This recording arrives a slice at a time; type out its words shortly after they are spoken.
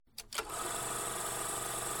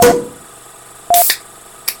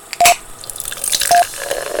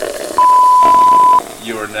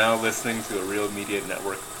now listening to a Real Media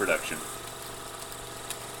Network production.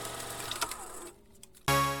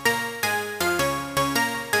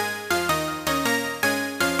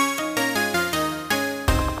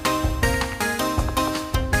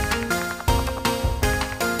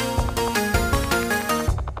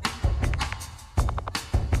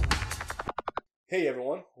 Hey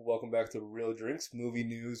everyone, welcome back to Real Drinks, movie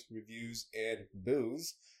news, reviews, and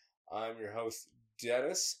booze. I'm your host,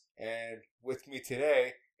 Dennis, and with me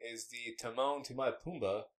today is the Timon to my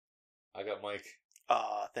Pumbaa. I got Mike.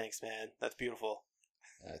 Aw, thanks, man. That's beautiful.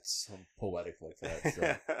 That's poetic like that.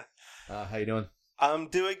 So. How you doing? I'm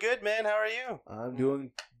doing good, man. How are you? I'm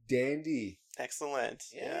doing dandy. Excellent.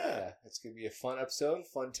 Yeah, it's going to be a fun episode,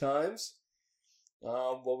 fun times.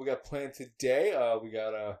 What we got planned today, we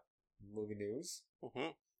got movie news. Mm-hmm.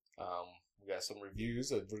 We got some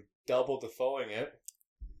reviews. We're double defoeing it.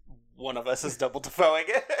 One of us is double defoeing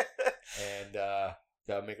it. And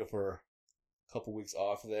gotta make up for a couple weeks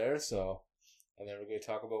off there. So, and then we're going to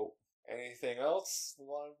talk about anything else we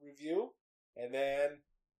want to review. And then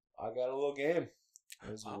I got a little game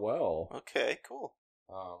as well. Okay, cool.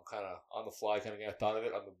 Kind of on the fly, kind of thought of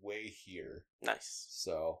it on the way here. Nice.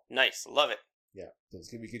 So nice. Love it. Yeah, so it's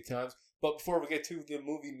going to be good times. But before we get to the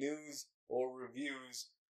movie news or reviews,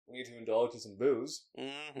 we need to indulge in some booze.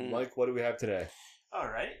 Mm-hmm. Mike, what do we have today? All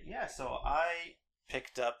right. Yeah, so I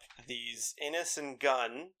picked up these Innis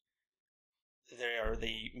Gunn. They are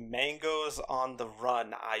the Mangoes on the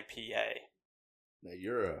Run IPA. Now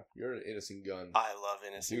you're an Innis Gunn. I love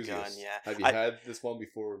Innis Gunn, yeah. Have you had this one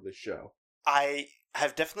before the show? I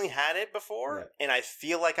have definitely had it before, and I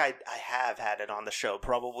feel like I have had it on the show,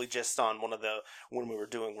 probably just on when we were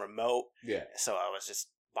doing remote. Yeah. So I was just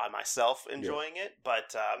by myself enjoying it,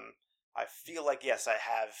 but I feel like, yes, I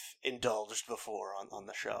have indulged before on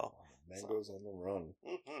the show. Mangoes on the Run.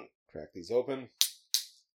 Mm-hmm. Crack these open.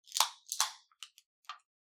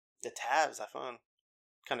 The tabs I found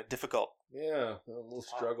kind of difficult. Yeah, a little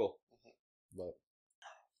struggle. But,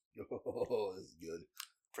 oh, this is good.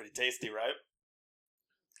 Pretty tasty, right?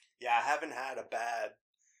 Yeah, I haven't had a bad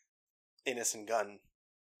Innis Gunn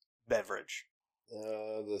beverage.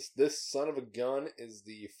 This son of a gun is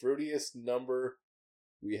the fruitiest number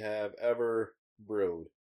we have ever brewed.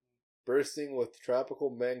 Bursting with tropical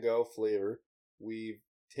mango flavor, we've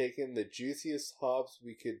taken the juiciest hops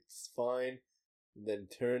we could find and then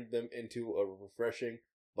turned them into a refreshing,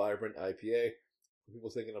 vibrant IPA. People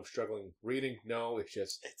thinking I'm struggling reading. No, it's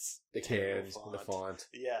just the cans and the font.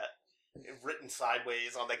 Yeah. Written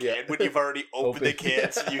sideways on the can when you've already opened the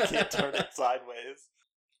can so you can't turn it sideways.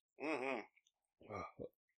 Mm-hmm.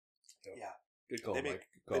 Yeah. Good call, They Mike.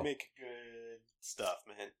 Good call. They make good stuff,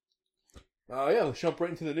 man. Yeah, let's jump right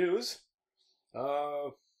into the news.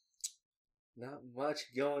 Not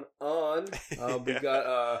much going on. We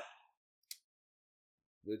got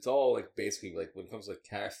it's all like basically like when it comes to like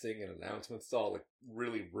casting and announcements, it's all like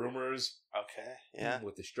really rumors. Okay, yeah.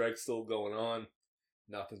 With the strike still going on,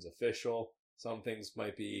 nothing's official. Some things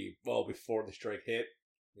might be before the strike hit.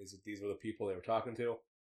 These were the people they were talking to,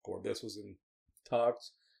 or this was in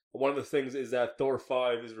talks. But one of the things is that Thor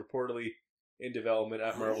 5 is reportedly in development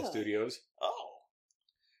at Marvel Studios. Oh,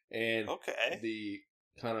 and the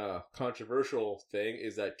kind of controversial thing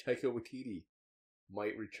is that Taika Waititi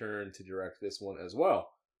might return to direct this one as well.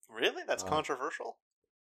 Really? That's controversial?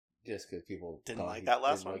 Just because people didn't like that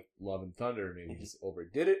last one? Like Love and Thunder. Maybe he's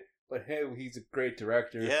overdid it. But hey, he's a great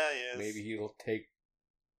director. Yeah, he is. Maybe he'll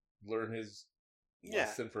learn his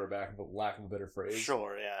lesson for lack of a better phrase.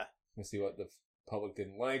 Sure, yeah. We'll see what the public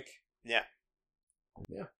didn't like. Yeah.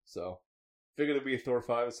 Yeah, so figured it'd be a Thor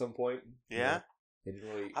 5 at some point. Yeah? It didn't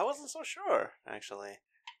really... I wasn't so sure, actually.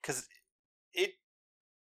 Because it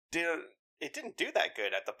didn't do that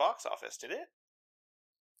good at the box office, did it?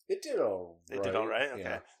 It did all right. It did all right? Okay.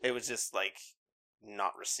 Yeah. It was just, like,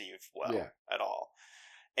 not received well at all.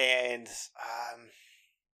 And,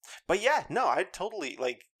 but yeah, no, I totally,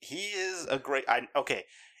 like, he is a great, okay,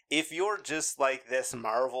 if you're just, like, this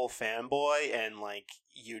Marvel fanboy and, like,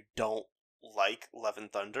 you don't like Love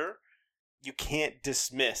and Thunder, you can't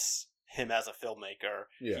dismiss him as a filmmaker.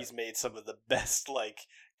 Yeah. He's made some of the best, like,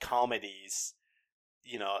 comedies,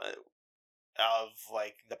 you know, of,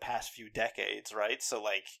 like, the past few decades, right? So,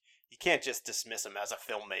 like, you can't just dismiss him as a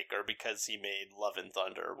filmmaker because he made Love and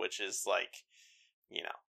Thunder, which is, like, you know.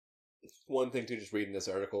 One thing to just read in this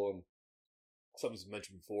article, and something's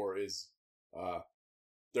mentioned before, is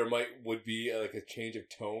there would be like a change of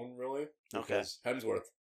tone, really. Because Hemsworth,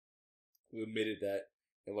 who admitted that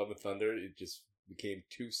in Love and Thunder, it just became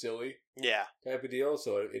too silly. Yeah. Type of deal.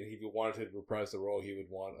 So if he wanted to reprise the role, he would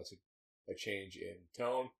want a change in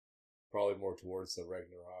tone. probably more towards the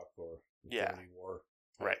Ragnarok or Infinity War.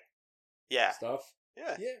 Right. Yeah. Stuff.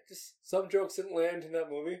 Yeah. Yeah, just some jokes didn't land in that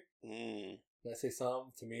movie. Mm. Did I say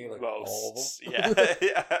some? To me, like Most. all of them. Yeah.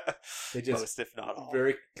 Yeah. They just most, if not all.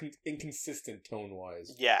 Very inconsistent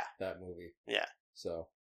tone-wise. Yeah. That movie. Yeah. So,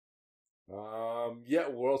 yeah,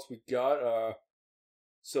 what else we got?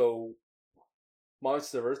 So,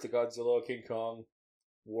 Monsterverse, the Godzilla, King Kong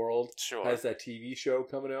world, has that TV show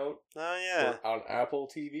coming out. Oh, yeah. On Apple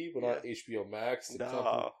TV, but not HBO Max. The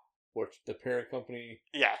company, which the parent company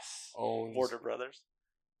owns. Warner Brothers.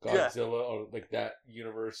 Godzilla, or like that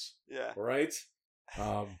universe. Yeah. Right?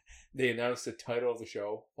 They announced the title of the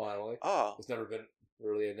show, finally. Oh. It's never been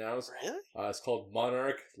really announced. Really? It's called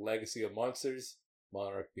Monarch, Legacy of Monsters.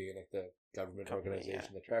 Monarch being like the government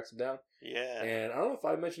organization that tracks them down. Yeah. And I don't know if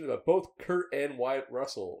I mentioned it, but both Kurt and Wyatt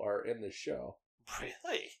Russell are in this show.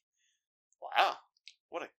 Really? Wow.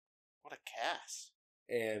 What a cast.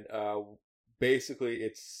 And basically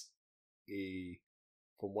it's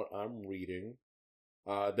from what I'm reading,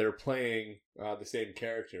 they're playing the same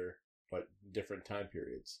character but different time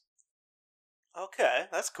periods. Okay,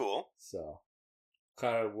 that's cool. So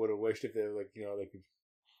kind of would have wished if they they could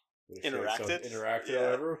interacted or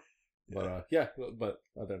whatever. But but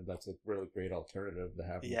other than that's a really great alternative to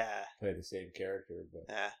have them play the same character. But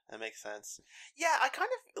yeah, that makes sense. Yeah, I kind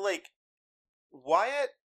of like Wyatt.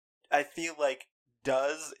 I feel like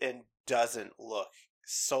does and doesn't look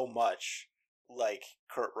so much like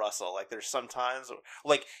Kurt Russell. Like there's sometimes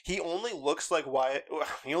like he only looks like Wyatt.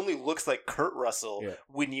 He only looks like Kurt Russell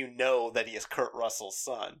when you know that he is Kurt Russell's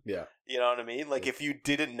son. Yeah, you know what I mean. Like if you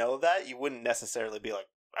didn't know that, you wouldn't necessarily be like,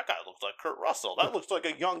 that guy looks like Kurt Russell. That looks like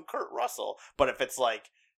a young Kurt Russell. But if it's like,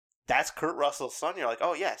 that's Kurt Russell's son, you're like,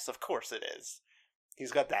 oh, yes, of course it is.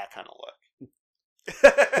 He's got that kind of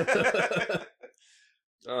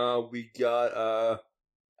look. We got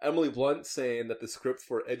Emily Blunt saying that the script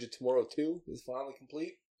for Edge of Tomorrow 2 is finally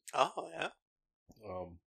complete. Oh, yeah.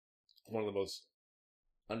 One of the most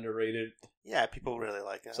underrated. Yeah, people really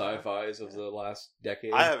like it. Sci-fis of the last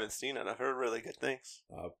decade. I haven't seen it. I've heard really good things.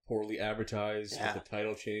 Poorly advertised with the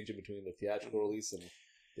title change in between the theatrical release and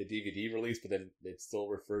the DVD release, but then it's still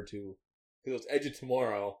referred to because it was Edge of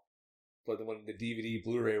Tomorrow. But then when the DVD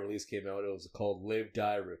Blu-ray release came out, it was called Live,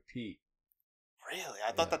 Die, Repeat. Really?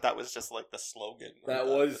 I thought that was just like the slogan. That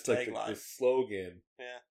was like the slogan.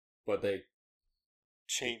 Yeah. But they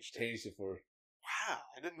changed it for. Wow,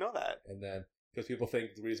 I didn't know that. And then. Because people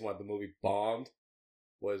think the reason why the movie bombed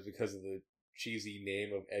was because of the cheesy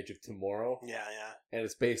name of Edge of Tomorrow. Yeah, yeah. And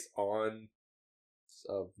it's based on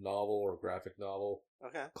a novel or graphic novel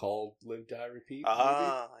called Live, Die, Repeat.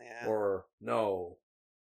 Yeah. Or, no.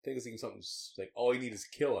 I think it's something like All You Need Is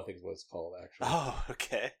Kill, I think is what it's called, actually. Oh,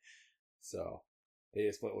 okay. So, they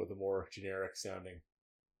just went with a more generic sounding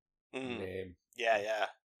name. Yeah, yeah.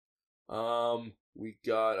 We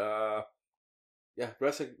got,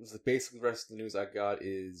 basically the rest of the news I got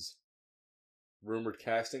is rumored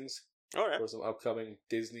castings for some upcoming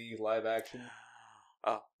Disney live action.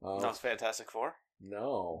 Oh, not Fantastic Four?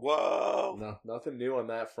 No. Whoa. No, nothing new on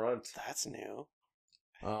that front. That's new.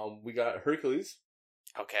 We got Hercules.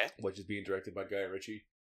 Okay. Which is being directed by Guy Ritchie.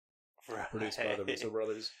 Right. Produced by the Russo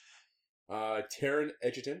brothers. Taron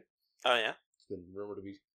Egerton. Oh, yeah? It's been rumored to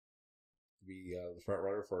be the front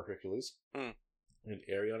runner for Hercules. And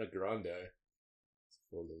Ariana Grande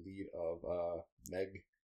for the lead of Meg.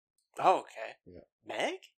 Oh, okay. Yeah.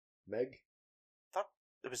 Meg? Meg? I thought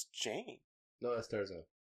it was Jane. No, that's Tarzan.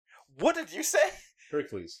 What did you say?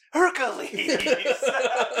 Hercules. Hercules!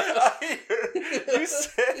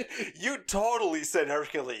 You totally said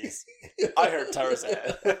Hercules. I heard Tarzan.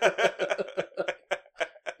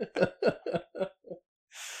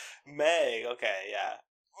 Meg, okay, yeah.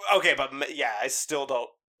 Okay, but yeah, I still don't,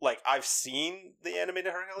 like, I've seen the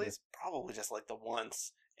animated Hercules, probably just like the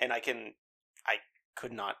once, and I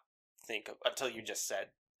could not think of, until you just said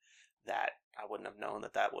that, I wouldn't have known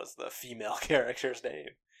that was the female character's name.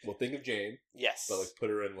 Well, think of Jane. Yes. But, like, put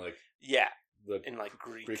her in, like... Yeah. In, like,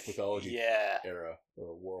 Greek mythology era,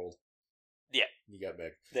 or world. Yeah. You got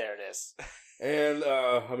Meg. There it is. And,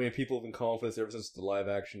 I mean, people have been calling for this ever since the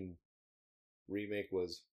live-action remake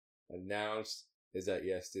was announced, is that,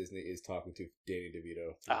 yes, Disney is talking to Danny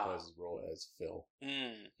DeVito to reprise his role as Phil.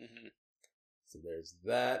 Mm-hmm. So there's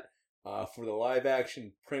that. For the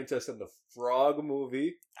live-action Princess and the Frog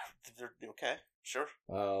movie. Okay, sure.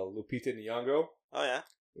 Lupita Nyong'o. Oh, yeah.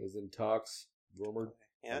 Is in talks, rumored.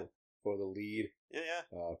 Yeah. For the lead. Yeah,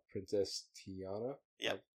 yeah. Princess Tiana.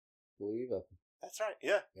 Yep. I believe. That's right,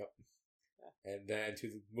 yeah. Yep. Yeah. And then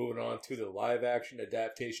moving on to the live-action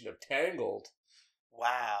adaptation of Tangled.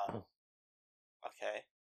 Wow. Okay.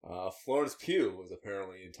 Florence Pugh was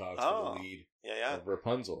apparently in talks for the lead of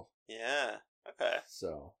Rapunzel. Yeah. Okay.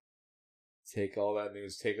 So, take all that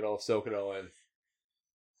news, take it all, soak it all in.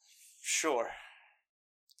 Sure.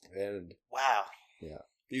 And wow. Yeah,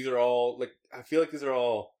 these are all I feel like these are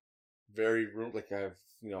all very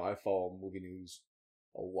I follow movie news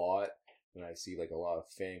a lot, and I see a lot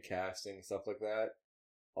of fan casting and stuff like that.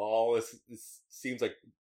 All this seems like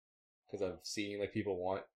because I've seen people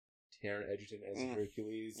want Taron Egerton as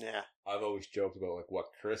Hercules. Yeah, I've always joked about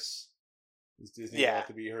what Chris is Disney want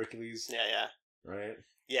to be Hercules. Yeah. Right.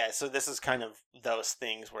 Yeah, so this is kind of those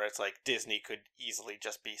things where it's Disney could easily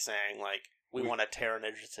just be saying we want a Taron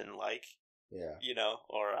Egerton or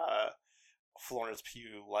Florence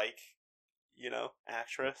Pugh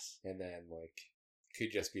actress, and then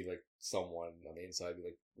could just be someone on the inside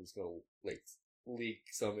who's gonna leak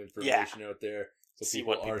some information out there so see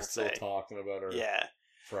people what people are still say. Talking about our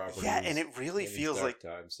properties. Yeah, and it really feels and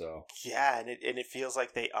it feels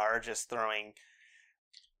like they are just throwing.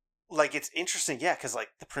 It's interesting, because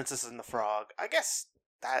The Princess and the Frog, I guess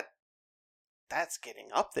that's getting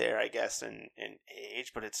up there, I guess, in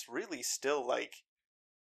age, but it's really still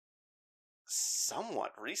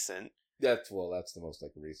somewhat recent. That's the most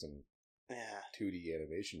recent 2D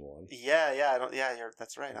animation one.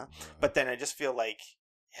 That's right, huh? But then I just feel they're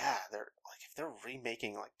if they're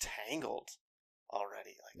remaking Tangled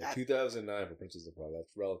already, 2009 for Princess and the Frog.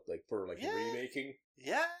 That's relative for remaking.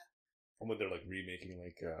 Yeah. When they're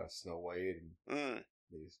remaking Snow White and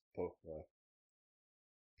these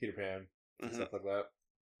Peter Pan and stuff like that.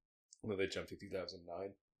 When they jumped to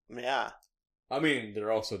 2009. Yeah. I mean,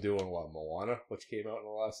 they're also doing Moana, which came out in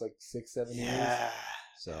the last 6-7 years.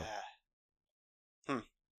 So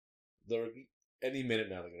they're any minute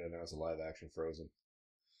now they're gonna announce a live action Frozen.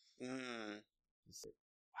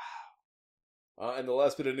 Wow. And the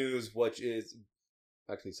last bit of news, which is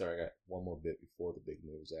actually, sorry, I got one more bit before the big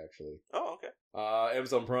news, actually. Oh, okay.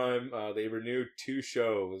 Amazon Prime, they renewed 2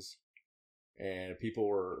 shows, and people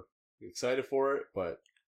were excited for it, but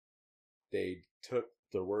they took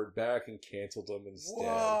their word back and canceled them instead.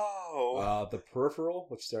 Whoa! The Peripheral,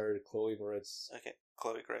 which starred Chloe Moretz. Okay,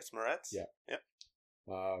 Chloe Grace Moretz? Yeah. Yep.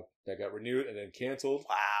 That got renewed and then canceled.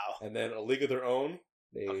 Wow. And then A League of Their Own.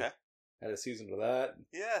 They had a season of that.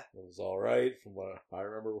 Yeah. It was alright, from what I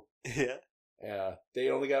remember. Yeah. They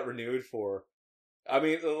only got renewed for... I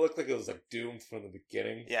mean, it looked like it was doomed from the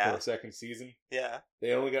beginning for a second season. Yeah.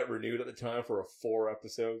 They only got renewed at the time for a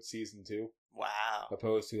 4-episode season 2. Wow.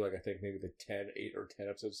 Opposed to I think maybe the 8 or 10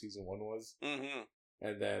 episode season 1 was. Mm-hmm.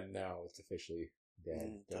 And then now it's officially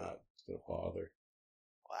dead. They're not going to bother.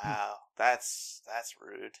 Wow. That's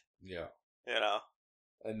rude. Yeah.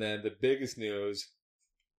 And then the biggest news,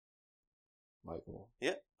 Michael.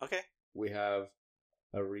 Yeah. Okay. We have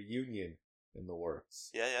a reunion in the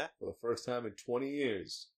works. Yeah. For the first time in 20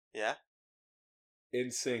 years. Yeah.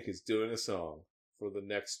 NSYNC is doing a song for the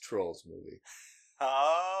next Trolls movie.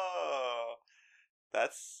 Oh,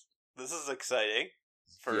 this is exciting.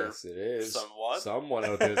 Yes, it is. Someone. Someone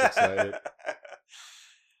out there is excited.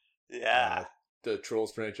 Yeah. The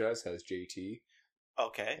Trolls franchise has JT.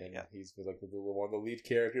 Okay. And he's one of the lead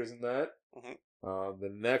characters in that. Mm-hmm. The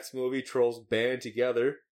next movie, Trolls Band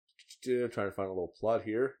Together. I'm trying to find a little plot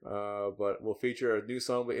here. But will feature a new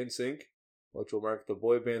song by NSYNC, which will mark the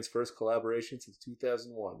boy band's first collaboration since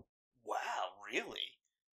 2001. Wow, really?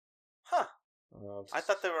 Huh. I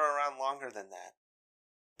thought they were around longer than that.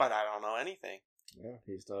 But I don't know anything. Yeah,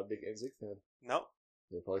 he's not a big NSYNC fan. Nope.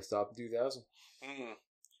 They probably stopped in 2000. Mm.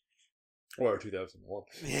 Or 2001.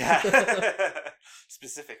 Yeah.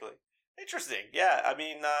 Specifically. Interesting. Yeah, I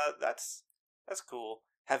mean, that's cool.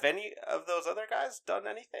 Have any of those other guys done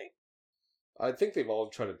anything? I think they've all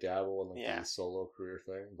tried to dabble in the solo career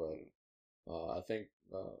thing, but I think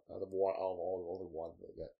out of only one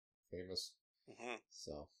that got famous. Mm-hmm.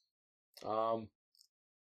 So,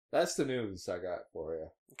 that's the news I got for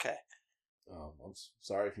you. Okay. I'm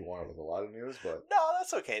sorry if you wanted a lot of news, but no,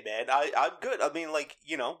 that's okay, man. I'm good. I mean,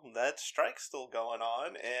 that strike's still going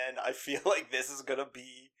on, and I feel like this is gonna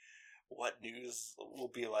be what news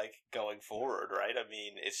will be like going forward, right? I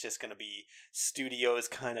mean, it's just going to be studios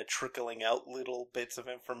kind of trickling out little bits of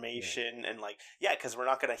information and because we're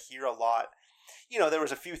not going to hear a lot. There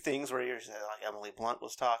was a few things where you're Emily Blunt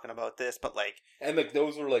was talking about this, but and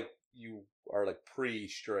those were you are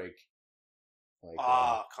pre-strike,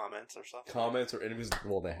 comments or something. Comments or interviews.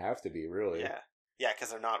 Well, they have to be really. Yeah, because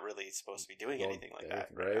they're not really supposed to be doing anything like that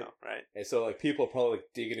right now, right? And so, people are probably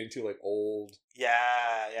digging into old,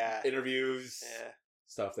 interviews,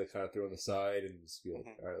 stuff they kind of throw on the side and just be all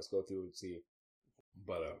right, let's go through and see.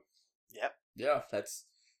 But, yep, yeah, that's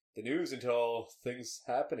the news until things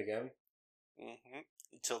happen again. Mm-hmm.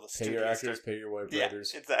 Until the pay your actors, pay your writers.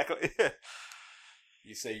 Yeah, exactly.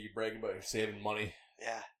 You say you brag about saving money.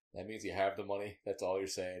 Yeah. That means you have the money. That's all you're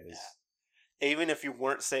saying is. Yeah. Even if you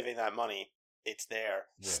weren't saving that money, it's there.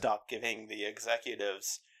 Yeah. Stop giving the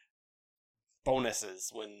executives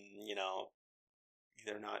bonuses when,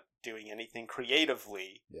 they're not doing anything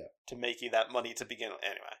creatively to make you that money to begin with.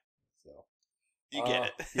 Anyway. So. You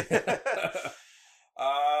get it.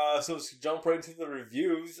 Yeah. So let's jump right into the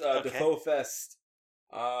reviews. Defoe Fest.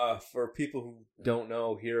 For people who don't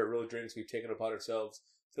know, here at Real Drinks, we've taken it upon ourselves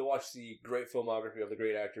to watch the great filmography of the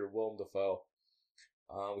great actor Willem Dafoe.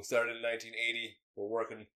 We started in 1980. We're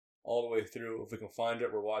working all the way through. If we can find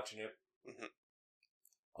it, we're watching it. Mm-hmm.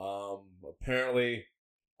 Apparently,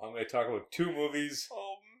 I'm going to talk about 2 movies.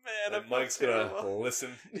 Oh man, and Mike's going to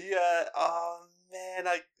listen. Yeah. Oh man,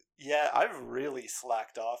 I've really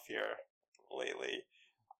slacked off here lately.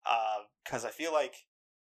 Because I feel like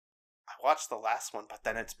I watched the last one, but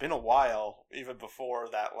then it's been a while, even before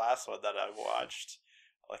that last one that I watched.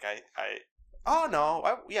 Like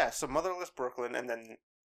so Motherless Brooklyn, and then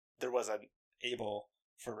there was an Abel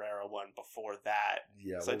Ferrara one before that.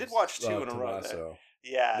 Yeah. So I did watch 2 in a row there.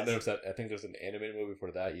 Yeah. Then there was I think there's an animated movie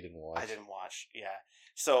before that you didn't watch. I didn't watch, yeah.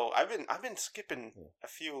 So I've been skipping a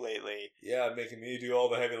few lately. Yeah, making me do all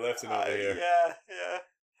the heavy lifting over here.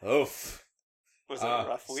 Yeah. Oof. Was it a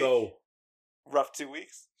rough week? Rough 2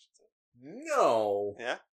 weeks? No.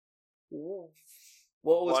 Yeah.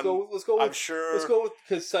 Well, let's go with. I'm sure. Let's go with,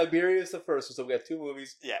 because Siberia is the first one. So we got 2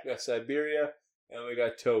 movies. Yeah. We got Siberia and we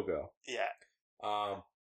got Togo. Yeah.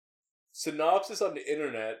 Synopsis on the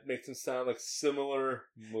internet makes them sound like similar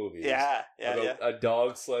movies. Yeah. About a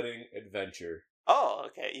dog sledding adventure. Oh,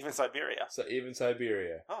 okay. Even Siberia. So even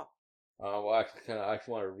Siberia. Oh. Well, I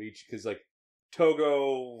actually want to reach, because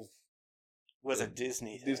Togo was a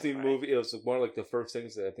Disney movie. Right? It was one of the first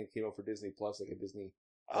things that I think came out for Disney Plus, like a Disney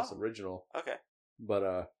Plus original. Okay.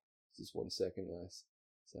 But just 1 second, guys.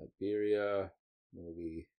 Siberia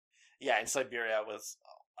movie. Yeah, and Siberia was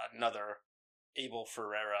another Abel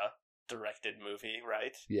Ferrara directed movie,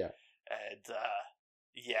 right? Yeah. And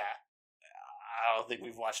I don't think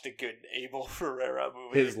we've watched a good Abel Ferrara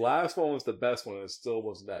movie. His last one was the best one, and it still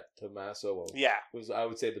wasn't that Tommaso one. Yeah. It was, I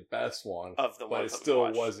would say, the best one. Of the ones, but it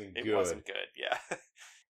still wasn't good. It wasn't good, yeah.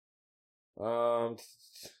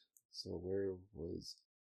 So where was...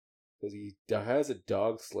 Because he has a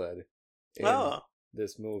dog sled in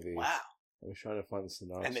this movie. Wow. I was trying to find the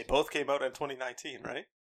synopsis. And they both came out in 2019, right?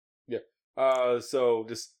 Yeah. So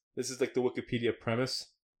this is the Wikipedia premise.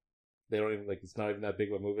 They don't even it's not even that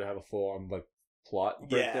big of a movie to have a full on plot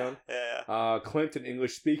breakdown. Yeah. Clint, an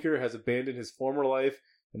English speaker, has abandoned his former life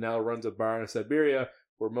and now runs a bar in Siberia,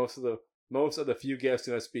 where most of the few guests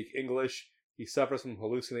do not speak English. He suffers from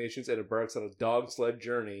hallucinations and embarks on a dog sled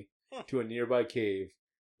journey to a nearby cave,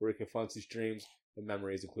 where he confronts his dreams and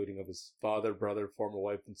memories, including of his father, brother, former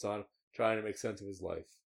wife, and son, trying to make sense of his life.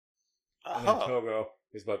 And then Togo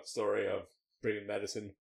is about the story of bringing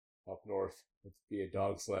medicine up north via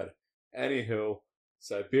dog sled. Anywho,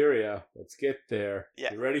 Siberia, let's get there.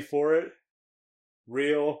 Yeah. You ready for it?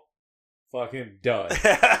 Real fucking done.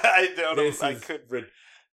 I don't know. I could.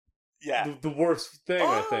 Yeah. The worst thing,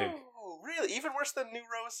 I think. Oh, really? Even worse than New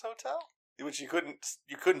Rose Hotel? Which you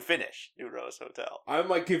couldn't finish New Rose Hotel. I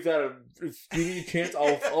might give that if you need a chance,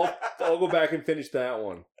 I'll go back and finish that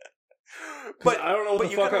one. But I don't know what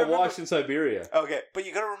the fuck I watched in Siberia. Okay, but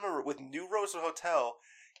you gotta remember, with New Rose Hotel,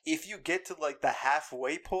 if you get to the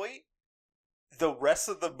halfway point, the rest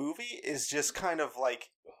of the movie is just kind of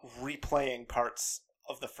replaying parts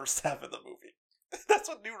of the first half of the movie. That's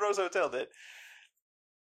what New Rose Hotel did.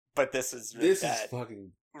 But this is really bad. Is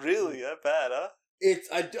fucking really that bad, huh?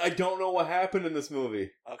 I don't know what happened in this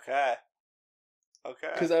movie. Okay.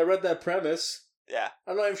 Because I read that premise. Yeah.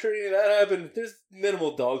 I'm not even sure any of that happened. There's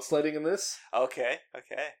minimal dog sledding in this. Okay.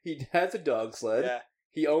 He has a dog sled. Yeah.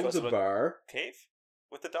 He owns a bar. Cave?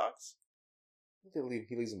 With the dogs? He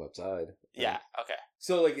leaves them outside. Yeah, okay.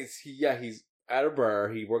 So, he's at a bar.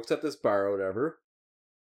 He works at this bar or whatever.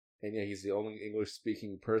 And he's the only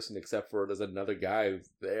English-speaking person, except for there's another guy who's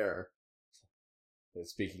there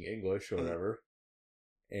that's speaking English or whatever.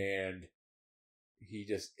 And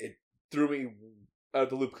it threw me out of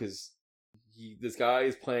the loop, because this guy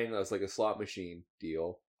is playing us a slot machine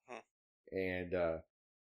deal. And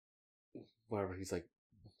whatever, he's I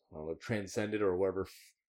don't know, transcended or whatever.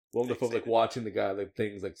 Willem Dafoe's watching the guy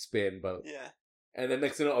things spin, but and then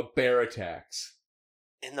next thing you know, a bear attacks.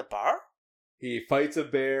 In the bar? He fights a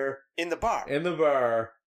bear in the bar.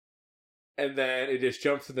 And then it just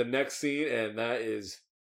jumps to the next scene, and that is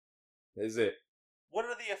it. what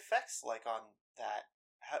are the effects like on that?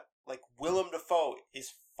 Like Willem Dafoe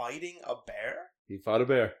is fighting a bear? He fought a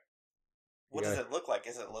bear. What does it look like?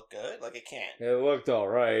 Does it look good? Like, it can't. It looked all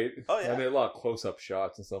right. Oh, yeah. I mean, a lot of close-up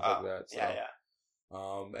shots and stuff like that. So. Yeah.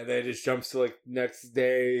 And then it just jumps to, like, next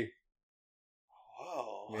day.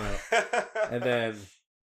 Whoa. Yeah. And then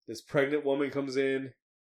this pregnant woman comes in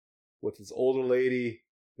with this older lady.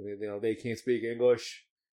 You know, they can't speak English.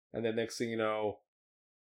 And then next thing you know,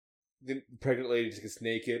 the pregnant lady just gets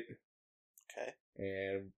naked. Okay.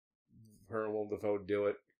 And her and Willem Dafoe do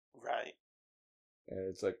it. Right. And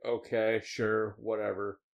it's like, okay, sure,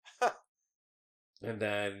 whatever. And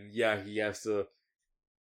then, yeah, he has to,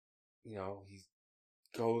 you know, he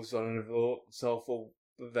goes on a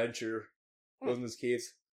self-adventure, goes in his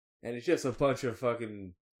caves, and it's just a bunch of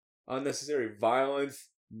fucking unnecessary violence,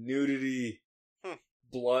 nudity,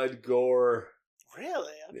 blood, gore.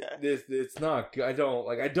 Really? Okay. It's not good. I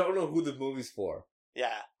don't know who the movie's for.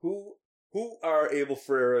 Yeah. Who are Abel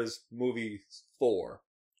Ferreira's movies for?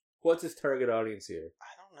 What's his target audience here?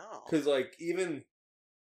 I don't know. Because, like, even,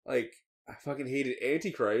 like, I fucking hated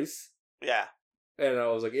Antichrist. Yeah. And I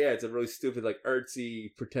was like, yeah, it's a really stupid, like,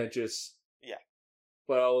 artsy, pretentious. Yeah.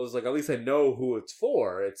 But I was like, at least I know who it's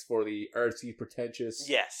for. It's for the artsy, pretentious.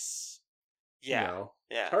 Yes. Yeah. You know,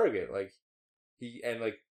 yeah. target. Like,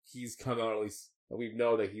 he's come out, at least, we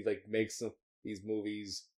know that he, like, makes these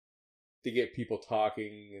movies to get people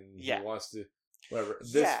talking and he wants to, whatever.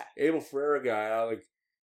 This Abel Ferreira guy,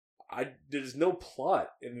 there's no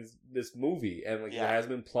plot in this movie, and there hasn't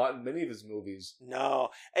been plot in many of his movies.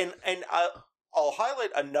 No, and I'll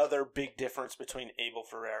highlight another big difference between Abel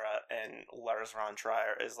Ferreira and Lars von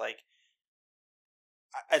Trier is, like,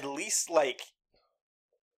 at least, like,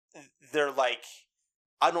 they're like,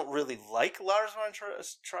 I don't really like Lars von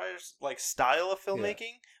Trier's, like, style of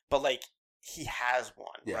filmmaking, but, like, he has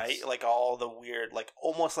one, right? Like, all the weird, like,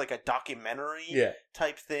 almost like a documentary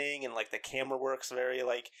type thing, and, like, the camera works very,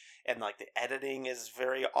 like, and, like, the editing is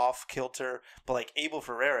very off-kilter, but, like, Abel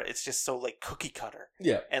Ferreira, it's just so, like, cookie-cutter.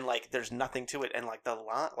 Yeah. And, like, there's nothing to it, and, like, because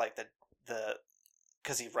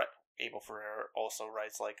Abel Ferreira also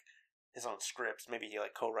writes, like, his own scripts, maybe he,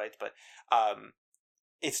 like, co-writes, but,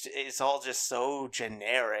 it's all just so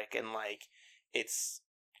generic, and, like, it's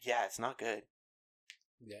not good.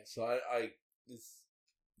 Yeah, so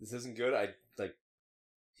this isn't good.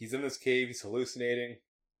 He's in this cave, he's hallucinating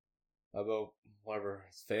about whatever,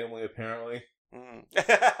 his family apparently. And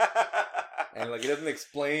like, it doesn't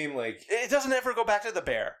explain, like, it doesn't ever go back to the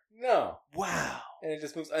bear. No. Wow. And it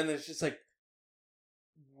just moves, and it's just like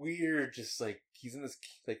weird, just like he's in this,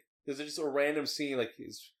 like, there's just a random scene, like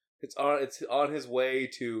it's on his way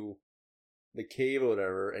to the cave or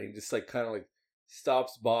whatever, and he just like kind of like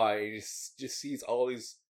stops by and just sees all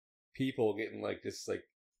these people getting like just like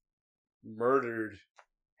murdered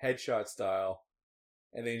headshot style,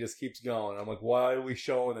 and then he just keeps going. I'm like, why are we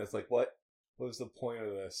showing this? Like, what was the point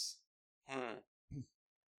of this? And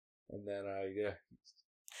then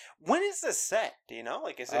when is this set? Do you know?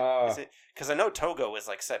 Like, is it because I know Togo is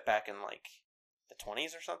like set back in like the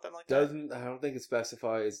 20s or something like that. I don't think it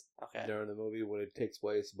specifies during the movie when it takes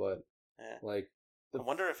place, but like, I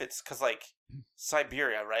wonder if it's because, like,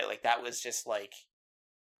 Siberia, right? Like, that was just, like,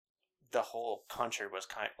 the whole country was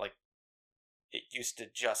kind of, like, it used to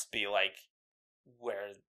just be, like,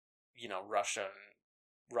 where, you know, Russia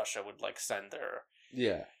would, like, send their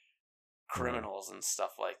criminals and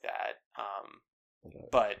stuff like that.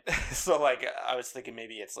 But, so, like, I was thinking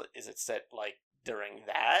maybe is it set, like, during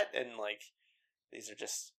that? And, like, these are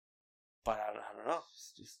just, but I don't know.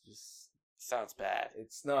 Just sounds bad.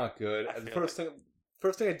 It's not good. The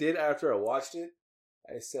first thing I did after I watched it,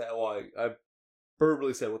 I said, I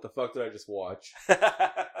verbally said, what the fuck did I just watch?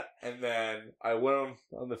 And then I went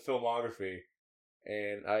on the filmography,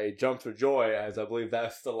 and I jumped for joy, as I believe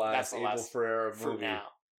that's the last Abel Ferreira movie. For now.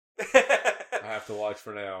 I have to watch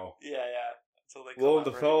for now. Yeah. Until they Willem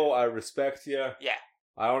Dafoe, I respect you. Yeah.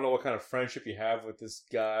 I don't know what kind of friendship you have with this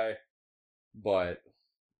guy, but...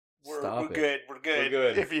 We're good. We're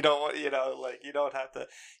good. If you don't want, you know, like, you don't have to.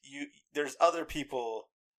 There's other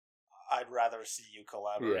people I'd rather see you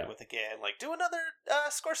collaborate with again. Like, do another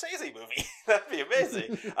Scorsese movie. That'd be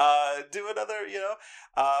amazing. Do another, you know,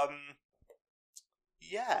 I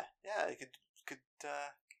could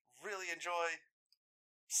really enjoy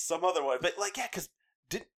some other one. But like, because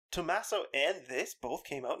did Tommaso and this both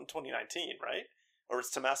came out in 2019, right? Or is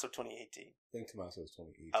Tommaso 2018? I think Tommaso was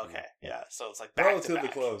 2018. Okay, yeah. So it's like relatively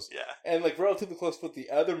back. Close. Yeah. And like relatively close with the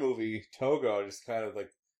other movie, Togo, just kind of like,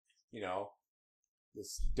 you know,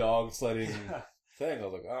 this dog sledding thing. I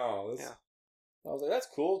was like, I was like, that's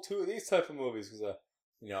cool. 2 of these type of movies, because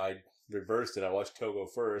you know, I reversed it. I watched Togo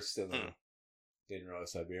first, and then didn't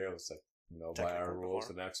realize Siberia was like, by our rules,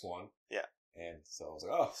 the next one. Yeah. And so I was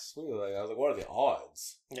like, oh, sweet. Like, I was like, what are the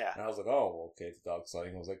odds? Yeah. And I was like, oh, okay, the dog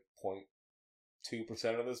sighting was like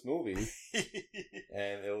 0.2% of this movie.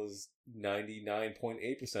 And it was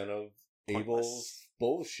 99.8% of Abel's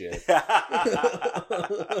bullshit.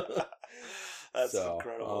 That's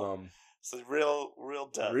incredible. So real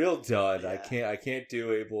dud. Real dud. Yeah. I can't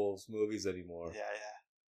do Abel's movies anymore. Yeah.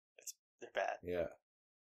 They're bad. Yeah.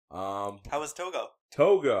 How was Togo?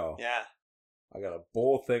 Togo. Yeah. I got a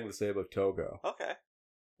bold thing to say about Togo. Okay.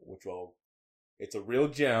 It's a real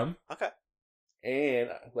gem. Okay. And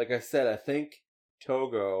like I said, I think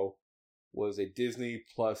Togo was a Disney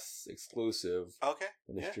Plus exclusive. Okay.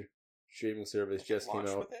 When the streaming service just came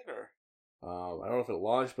out. With it, or? I don't know if it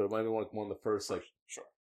launched, but it might be one of the first sure.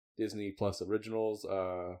 Disney Plus originals.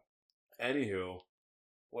 Anywho,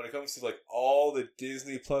 when it comes to like all the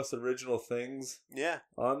Disney Plus original things,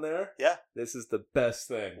 on there, this is the best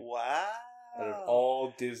thing. Wow. Out of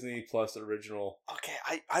all Disney Plus original. Okay,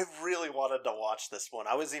 I really wanted to watch this one.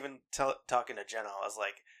 I was even talking to Jenna. I was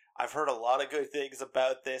like, I've heard a lot of good things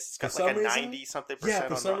about this. It's got like a 90-something %. Yeah,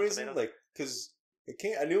 for some reason, like, because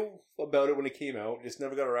I knew about it when it came out, just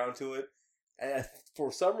never got around to it. And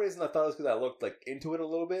for some reason, I thought it was because I looked like into it a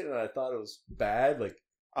little bit, and I thought it was bad. Like,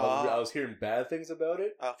 I was hearing bad things about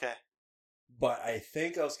it. Okay. But I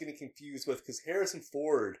think I was getting confused with, because Harrison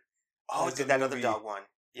Ford. Oh, did that other dog one.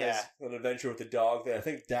 Yeah. An adventure with the dog. I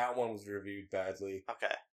think that one was reviewed badly.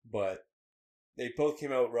 Okay. But they both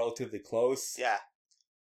came out relatively close. Yeah.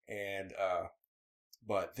 And,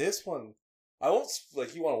 but this one, I won't,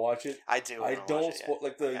 like, you want to watch it? I do. I don't,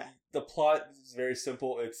 like, the plot is very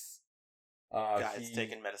simple. It's, guys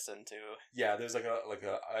taking medicine too. Yeah, there's like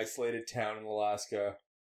a isolated town in Alaska.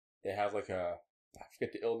 They have like I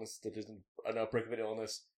forget the illness, there's an outbreak of an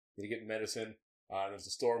illness. They get medicine. There's a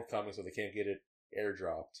storm coming, so they can't get it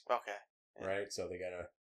airdropped. Okay. Yeah. Right? So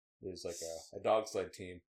there's like a dog sled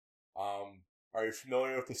team. Are you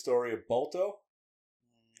familiar with the story of Balto?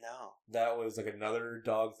 No. That was like another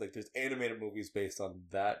dog. Like there's animated movies based on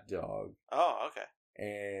that dog. Oh, okay.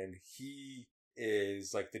 And he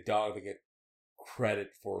is like the dog that get credit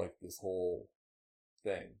for like this whole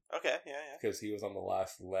thing. Okay, yeah. Because he was on the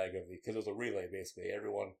last leg of because it was a relay basically.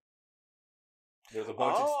 Everyone. There was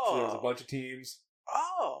a bunch of teams.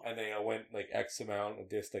 Oh. And they went like X amount of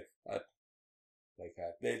distance.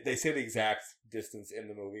 They say the exact distance in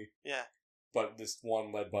the movie. Yeah. But this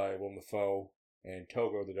one led by Willem Dafoe and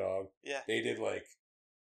Togo the dog. Yeah. They did like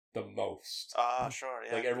the most. Sure,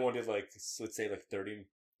 yeah. Like everyone did like, let's say like 30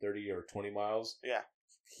 or 20 miles. Yeah.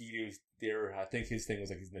 He was there. I think his thing was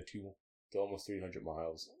like he's in the 2 to almost 300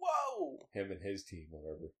 miles. Whoa! Him and his team,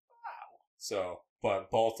 whatever. Wow. So, but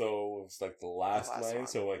Balto was like the last lane. One,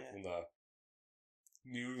 so like when the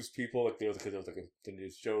news people, like there was like the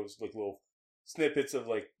news shows like little snippets of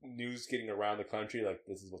like news getting around the country, like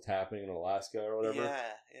this is what's happening in Alaska or whatever. Yeah.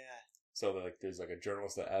 So like there's like a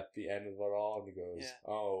journalist at the end of it all, and he goes,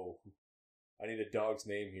 "Oh, I need a dog's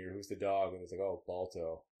name here. Who's the dog?" And it's like, "Oh,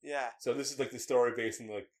 Balto." Yeah. So this is like the story based on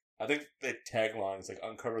like I think the tagline is like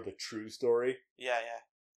uncover the true story. Yeah.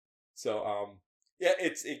 So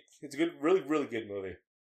it's a good, really really good movie.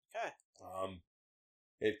 Okay.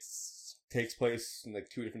 It takes place in like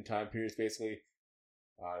 2 different time periods basically.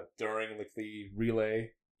 During like the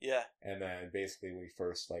relay. Yeah. And then basically when we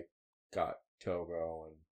first like got Togo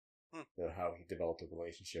and how he developed a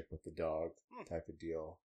relationship with the dog type of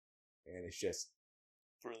deal. And it's just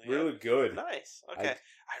really good. Nice. Okay.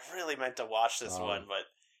 I really meant to watch this one, but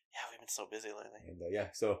we've been so busy lately. And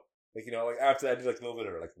so like like after that I did like a little bit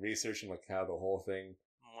of like research and like how the whole thing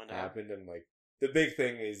happened, and like the big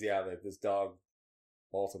thing is like this dog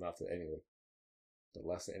also not to anyway. The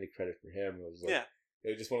less than any credit for him. It was like it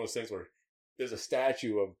was just one of those things where there's a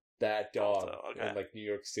statue of that dog in like New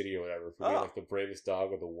York City or whatever for being like the bravest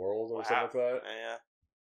dog of the world or something like that. Yeah.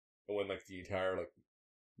 And when like the entire like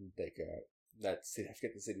that city, I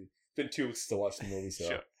forget the city. It's been 2 weeks to watch the movie,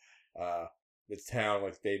 so this town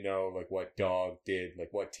like they know like what dog did, like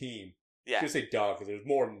what team. Yeah. I should say dog because there's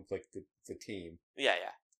more than like it's a team. Yeah.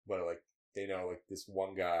 But like they know like this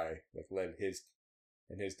one guy like led his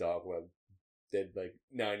dog did like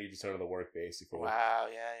 90% of the work basically. Wow,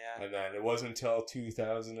 yeah. And then it wasn't until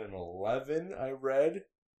 2011 I read.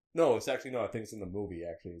 No, it's actually I think it's in the movie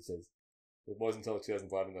actually. It says it wasn't until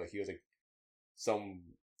 2011 that he was like some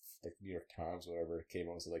like New York Times or whatever came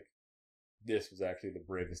on and said like this was actually the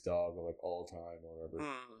bravest dog of like all time or whatever.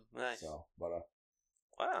 Nice. So, but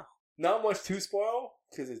wow. Not much to spoil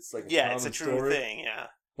because it's like it's a true thing, yeah.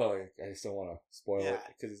 but like, I just don't want to spoil it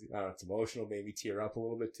because it's emotional. Made me tear up a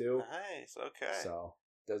little bit too. Nice. Okay. So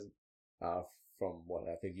doesn't from what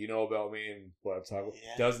I think you know about me and what I'm talking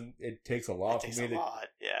about, doesn't it takes a lot for me to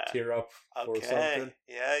tear up for something.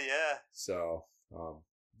 Yeah. So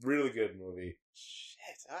really good movie.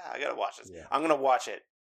 Shit, I gotta watch this. Yeah. I'm gonna watch it.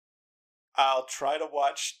 I'll try to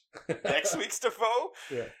watch next week's Defoe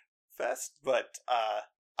Fest, but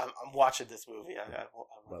I'm watching this movie. I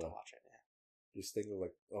want to watch it. Yeah. Just thinking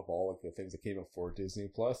of all the things that came up for Disney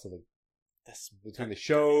Plus, so between the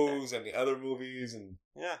shows and the other movies and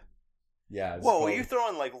yeah. Whoa, are you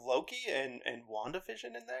throwing Loki and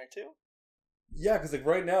WandaVision in there too? Yeah, because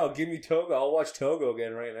right now, give me Togo. I'll watch Togo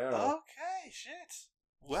again right now. Okay, shit.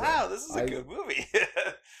 Wow, this is a good movie.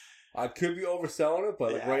 I could be overselling it,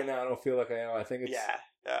 but right now I don't feel like I am. I think it's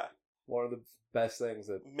one of the best things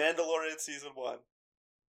that Mandalorian season 1.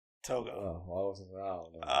 Togo.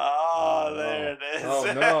 There it is. Oh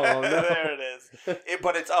no. There it is.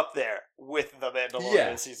 But it's up there with the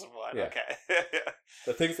Mandalorian season 1. Yeah. Okay.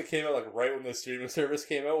 The things that came out right when the streaming service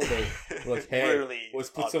came out, where they were hey, really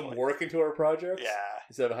let's put some work into our projects. Yeah.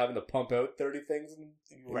 Instead of having to pump out 30 things in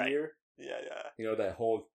a year. Yeah. That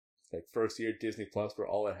whole first year Disney Plus, where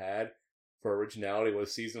all it had for originality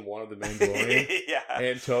was season 1 of The Mandalorian.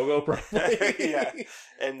 And Togo, probably.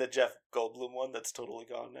 And the Jeff Goldblum one that's totally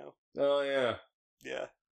gone now. Oh, yeah. Yeah.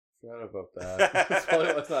 Forgot about that. It's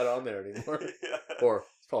probably what's not on there anymore. Or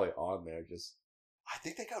it's probably on there, just... I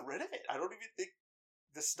think they got rid of it. I don't even think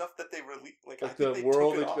the stuff that they released... I think the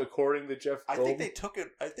world according to Jeff Goldblum? I think they took it...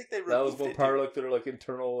 I think they removed it. That was one part of their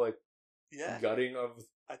internal gutting of...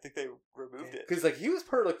 I think they removed it. Because he was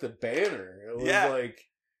part of the banner. It was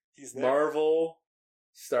he's there. Marvel,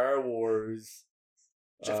 Star Wars,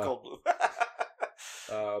 Jeff Goldblum.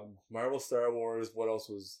 Marvel, Star Wars. What else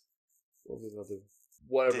was? What was another?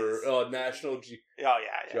 Whatever. National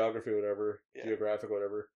Geography, whatever. Yeah. Geographic,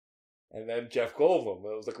 whatever. And then Jeff Goldblum.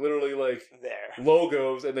 It was literally there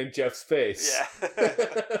logos and then Jeff's face.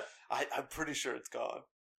 Yeah. I'm pretty sure it's gone.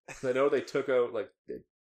 I know they took out the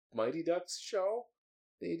Mighty Ducks show.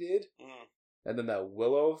 They did, and then that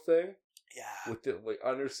Willow thing. Yeah. With the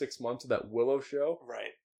under 6 months of that Willow show.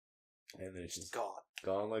 Right. And then it's just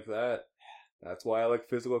gone like that. That's why I like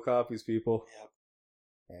physical copies, people. Yep.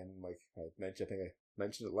 And I think I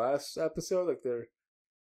mentioned it last episode, they're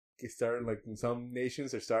starting in some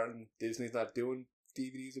nations Disney's not doing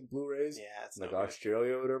DVDs and Blu-rays. Yeah, it's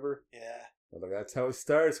Australia or whatever. Yeah. And that's how it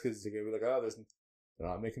starts, because they're gonna be they're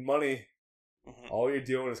not making money. Mm-hmm. All you're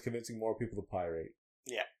doing is convincing more people to pirate.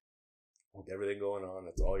 Yeah. With everything going on,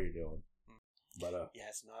 that's all you're doing. But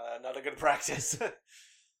it's not a good practice.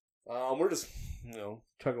 We're just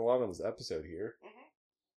chugging along on this episode here.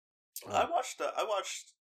 Mm-hmm. I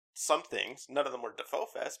watched some things. None of them were Defoe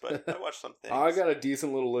Fest, but I watched some things. I got a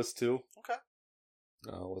decent little list too. Okay.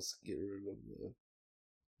 Let's get rid of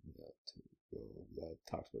the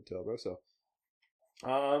talked about Togo. So,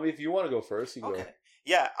 if you want to go first, you go.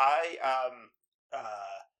 Yeah, I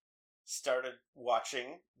started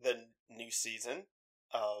watching the new season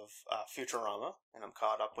of Futurama, and I'm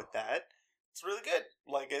caught up with that. It's really good.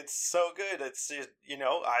 It's so good. It's just,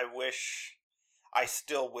 I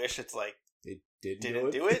still wish it's it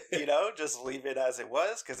didn't do it, just leave it as it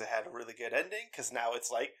was, because it had a really good ending, because now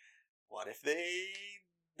it's what if they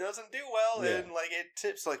doesn't do well, and it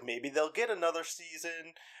tips, maybe they'll get another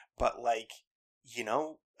season, but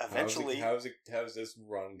eventually how's this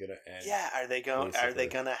run gonna end? Yeah, are they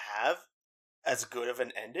gonna have as good of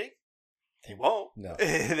an ending? They won't. No.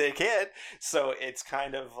 They can't. So it's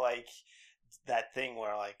kind of that thing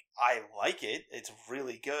where I like it. It's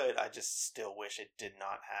really good. I just still wish it did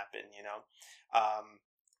not happen,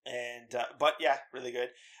 but yeah, really good.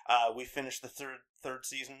 We finished the third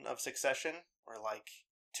season of Succession. We're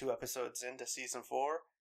 2 episodes into season 4.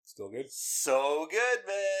 Still good. So good,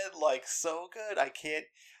 man. So good. I can't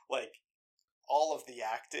all of the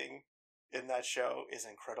acting in that show is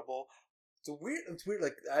incredible. It's weird.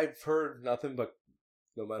 I've heard nothing but,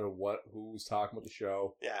 no matter who's talking about the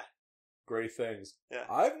show. Yeah. Great things. Yeah.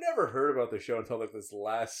 I've never heard about the show until this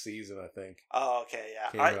last season, I think. Oh, okay, yeah.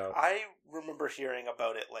 I remember hearing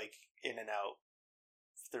about it in and out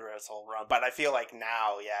through its whole run, but I feel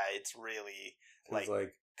now, it's really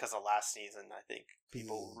because of last season, I think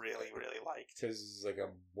people really, really liked. Because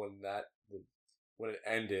when it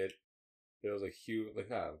ended, there was a huge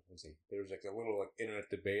there was a little internet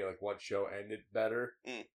debate what show ended better.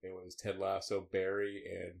 It was Ted Lasso, Barry,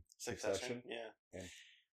 and Succession. Yeah, and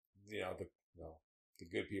the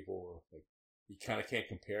good people were you kind of can't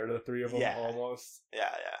compare to the three of them almost. Yeah.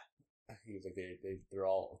 He was they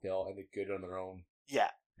all ended good on their own. Yeah.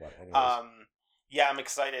 But anyways. Yeah, I'm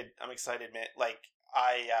excited. I'm excited, man. Like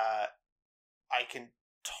I can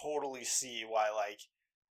totally see why like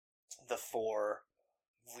the four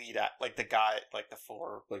lead at like the guy like the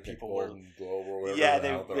four like people the Golden Globe or whatever. yeah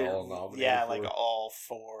they're all nominated. Yeah, for. like all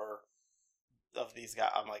four of these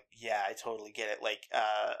guys. I'm like, yeah, I totally get it. Like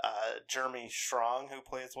Jeremy Strong, who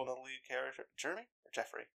plays one of the lead characters. Jeremy or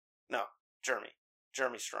Jeffrey? No,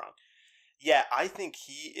 Jeremy Strong. Yeah, I think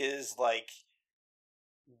he is like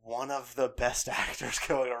one of the best actors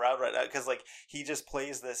going around right now, because like he just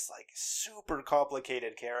plays this like super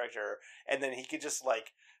complicated character, and then he could just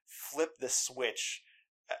like flip the switch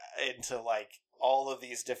into like all of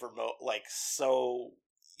these different like so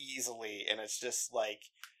easily, and it's just like,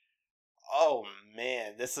 oh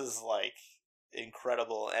man, this is like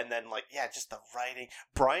incredible. And then like, yeah, just the writing.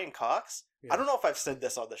 Brian Cox, I don't know if I've said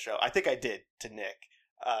this on the show, I think I did to Nick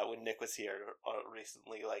when Nick was here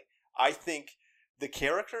recently. Like, I think the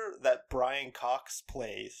character that Brian Cox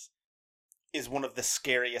plays is one of the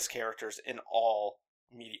scariest characters in all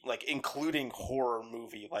media, like including horror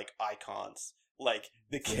movie like icons. Like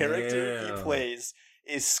the character he plays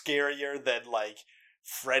is scarier than like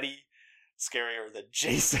Freddy, scarier than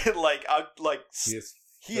Jason. Like I'm like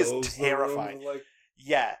he is terrifying. Like,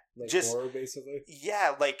 yeah, like just horror basically.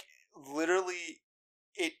 Yeah, like literally,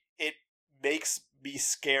 it makes me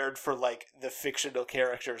scared for like the fictional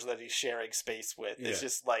characters that he's sharing space with. Yeah. It's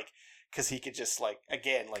just like, because he could just like,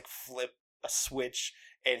 again, like flip a switch,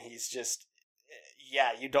 and he's just, yeah,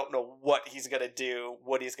 you don't know what he's gonna do,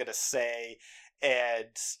 what he's gonna say,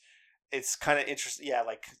 and it's kind of interesting. Yeah,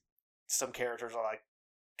 like some characters are like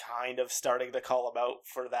kind of starting to call him out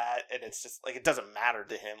for that, and it's just like it doesn't matter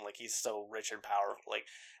to him. Like he's so rich and powerful. Like,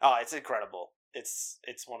 oh, it's incredible. It's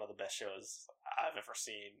one of the best shows I've ever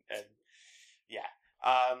seen, and yeah.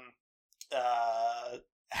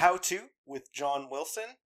 How To with John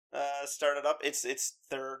Wilson started up. It's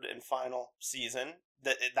third and final season.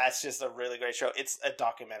 That's just a really great show. It's a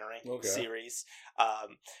documentary series,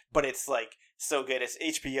 but it's like so good. It's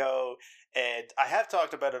HBO, and I have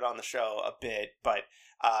talked about it on the show a bit, but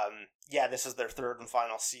yeah, this is their third and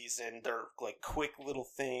final season. They're like quick little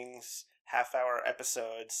things, half-hour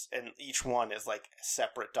episodes, and each one is like a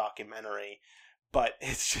separate documentary. But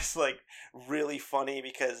it's just like really funny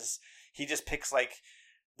because he just picks like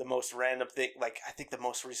the most random thing. Like I think the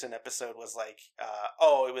most recent episode was like,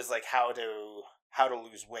 it was like how to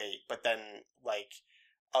lose weight. But then like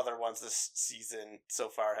other ones this season so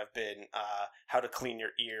far have been how to clean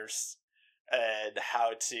your ears and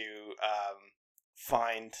how to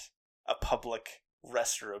find a public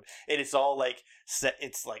restroom. And it's all like set.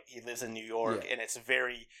 It's like he lives in New York, and it's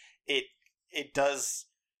very it does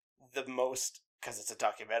the most. Because it's a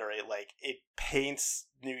documentary, like, it paints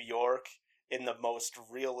New York in the most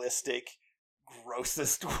realistic,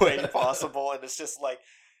 grossest way possible, and it's just like,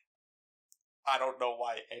 I don't know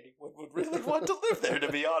why anyone would really want to live there,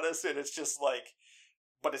 to be honest, and it's just like,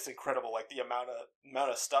 but it's incredible, like, the amount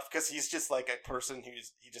of stuff, because he's just, like, a person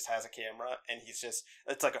he just has a camera, and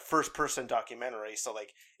it's like a first-person documentary, so,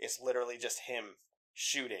 like, it's literally just him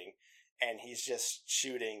shooting, and he's just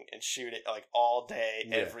shooting, like, all day,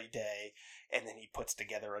 every day, and then he puts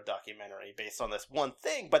together a documentary based on this one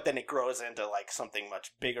thing, but then it grows into like something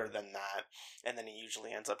much bigger than that, and then he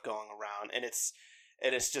usually ends up going around, and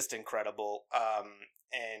it is just incredible,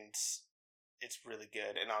 and it's really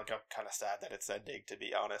good, and I'm kind of sad that it's ending, to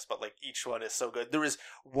be honest, but like each one is so good. There is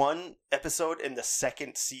one episode in the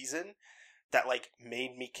second season that like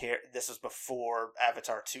made me care. This was before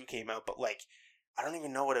Avatar 2 came out, but like I don't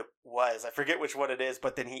even know what it was. I forget which one it is,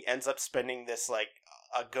 but then he ends up spending this like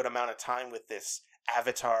a good amount of time with this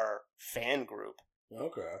Avatar fan group.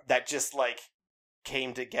 Okay. That just like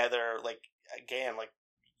came together like again like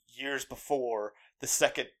years before the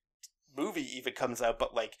second movie even comes out,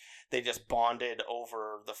 but like they just bonded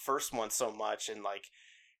over the first one so much, and like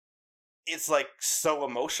it's like so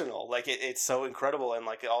emotional. Like it's so incredible, and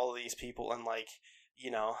like all of these people, and like,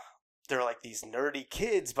 you know, they're like these nerdy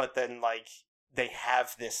kids, but then like they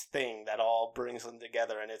have this thing that all brings them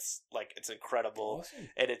together, and it's like it's incredible. Awesome.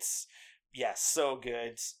 And it's so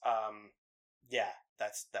good. Yeah,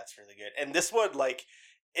 that's really good. And this one, like,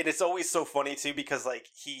 and it's always so funny too, because like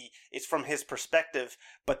it's from his perspective,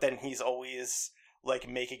 but then he's always like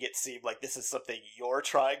making it seem like this is something you're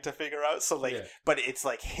trying to figure out. So like, but it's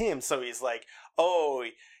like him. So he's like, oh,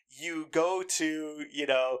 you go to, you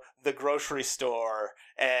know, the grocery store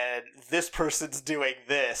and this person's doing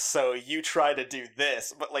this, so you try to do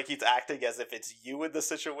this. But like he's acting as if it's you in the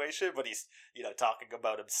situation, but he's, you know, talking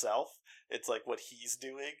about himself. It's like what he's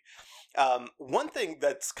doing. One thing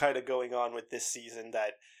that's kind of going on with this season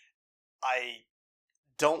that I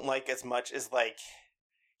don't like as much is like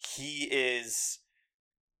he is,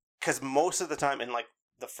 because most of the time in like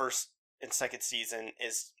the first and second season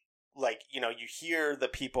is like, you hear the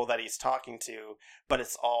people that he's talking to, but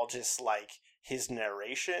it's all just like his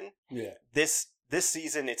narration. Yeah. This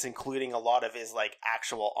season, it's including a lot of his like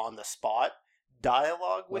actual on the spot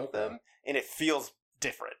dialogue with them, and it feels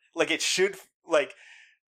different. Like it should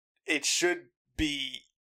be.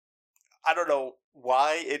 I don't know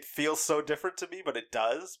why it feels so different to me, but it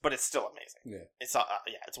does. But it's still amazing. Yeah.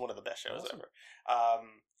 It's one of the best shows ever.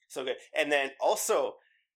 So good. And then also,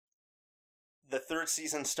 the third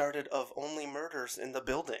season started of Only Murders in the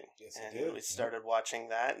Building. Yes, and we started watching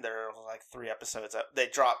that. There are like 3 episodes up. They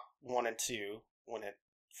dropped 1 and 2 when it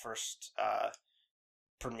first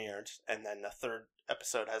premiered, and then the third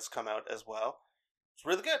episode has come out as well. It's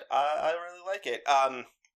really good. I really like it.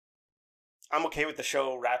 I'm okay with the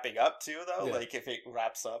show wrapping up too, though. Yeah. Like if it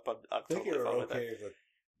wraps up, I'm totally fine with it. With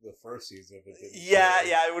the first season if it didn't.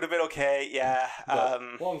 Yeah, it would have been okay. Yeah,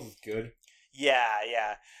 as long as it's good.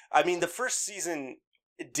 Yeah. I mean, the first season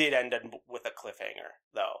did end up with a cliffhanger,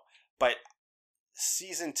 though. But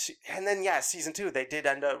season 2, and then season 2, they did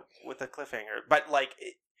end up with a cliffhanger. But like,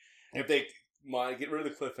 if they get rid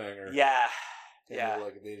of the cliffhanger,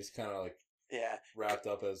 like they just kind of like. Yeah. Wrapped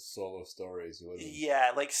up as solo stories.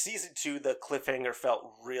 Yeah, like season 2, the cliffhanger felt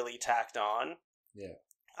really tacked on. Yeah.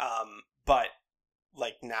 But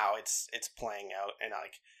like now it's playing out, and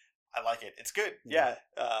like I like it. It's good. Yeah.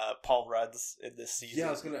 Paul Rudd's in this season. Yeah,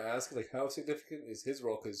 I was gonna ask like how significant is his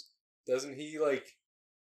role? Because doesn't he like?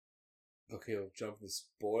 Okay, I'll jump into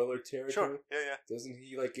spoiler territory. Sure. Yeah. Doesn't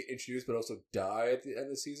he like get introduced but also die at the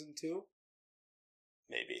end of season 2?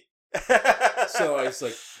 Maybe. So I was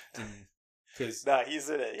like. Cause, he's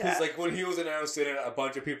in it. Yeah. Because like when he was announced in it, a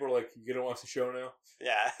bunch of people were like, "You gonna watch the show now?"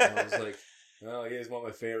 Yeah. And I was like, "Well, he is one of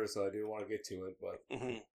my favorites, so I do want to get to it." But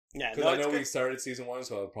yeah, because I know we started season 1,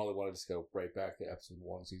 so I probably want to just go right back to episode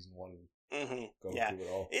 1, season 1, and go through it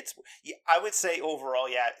all. I would say overall,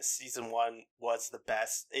 season 1 was the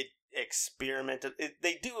best. It experimented.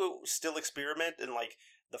 They do still experiment, and like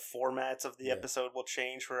the formats of the episode will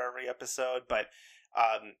change for every episode, but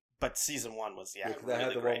season 1 was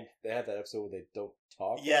really great. They had that episode where they don't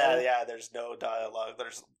talk. Yeah. There's no dialogue.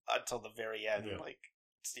 There's until the very end, like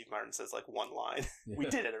Steve Martin says like one line, "We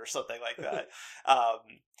did it" or something like that.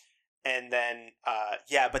 And then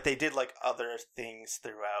but they did like other things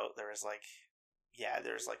throughout. There's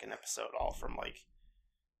like an episode all from like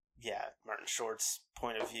Martin Short's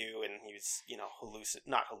point of view, and he was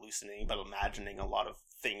not hallucinating, but imagining a lot of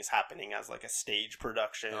things happening as like a stage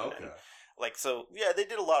production. Okay. And, like, so, they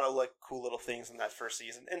did a lot of, like, cool little things in that first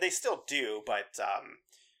season. And they still do, but,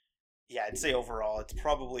 I'd say overall it's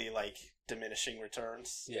probably, like, diminishing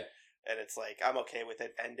returns. Yeah. And it's, like, I'm okay with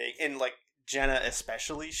it ending. And, like, Jenna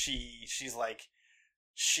especially, she's, like,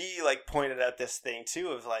 she, like, pointed out this thing, too,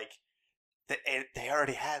 of, like, they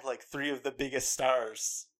already had, like, 3 of the biggest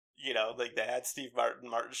stars. Like, they had Steve Martin,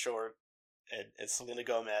 Martin Short, and Selena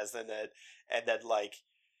Gomez, and then, like,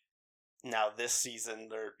 now this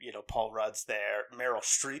season, Paul Rudd's there. Meryl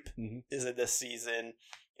Streep is in this season,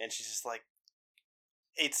 and she's just like,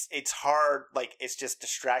 it's hard. Like, it's just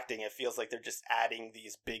distracting. It feels like they're just adding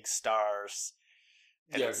these big stars.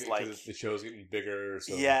 And it's like the show's getting bigger.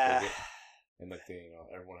 So and like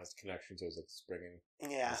everyone has connection, so it's like it's bringing.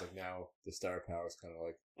 Yeah. It's like now the star power is kind of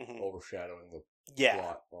like overshadowing the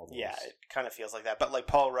plot. Almost. Yeah, it kind of feels like that. But like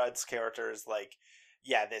Paul Rudd's character is like,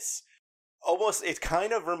 this. Almost, it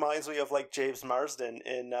kind of reminds me of like James Marsden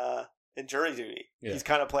in Jury Duty. Yeah. He's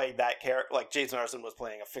kind of playing that character. Like James Marsden was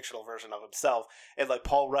playing a fictional version of himself, and like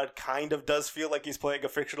Paul Rudd kind of does feel like he's playing a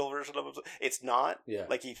fictional version of himself. It's not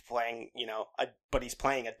like he's playing, but he's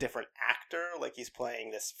playing a different actor. Like he's playing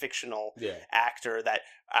this fictional actor that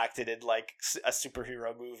acted in like a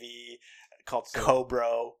superhero movie called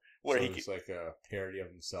Cobweb. Where it's like a parody of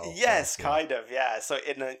himself. Yes, kind of, yeah. So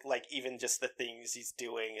like even just the things he's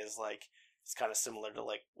doing is like. It's kind of similar to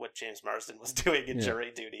like what James Marsden was doing in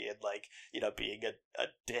Jury Duty and like being a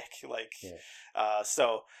dick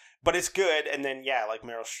but it's good. And then like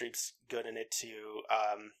Meryl Streep's good in it too.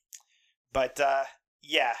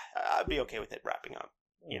 I'd be okay with it wrapping up.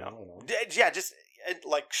 Just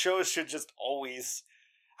like shows should just always.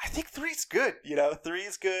 I think 3's good.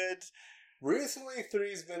 3's good. Recently,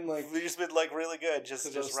 3's been like really good.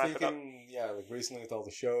 Just wrap it up. Like recently with all the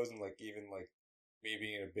shows and like even like. Me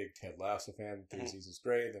being a big Ted Lasso fan, 3 seasons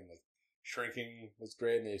great. Then like Shrinking was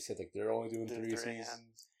great, and they said like they're only doing 3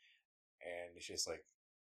 seasons, and it's just like,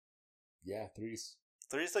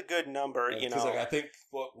 3's a good number, Because like I think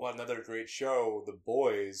what another great show, The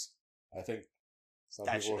Boys. I think some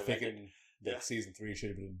people were thinking Like season 3 should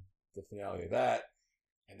have been the finale of that.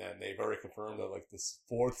 And then they've already confirmed that like this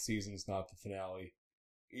 4th season's not the finale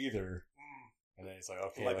either. And then it's like,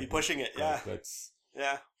 okay, might be pushing it. Like,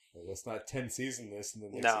 yeah. Let's not 10 season this, and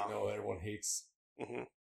then next thing you know, everyone hates. Mm-hmm.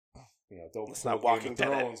 Don't. It's not Walking Dead.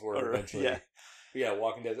 Thrones were eventually. Yeah,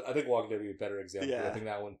 Walking Dead. I think Walking Dead would be a better example. Yeah. I think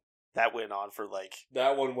that one. That went on for like.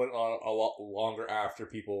 That one went on a lot longer after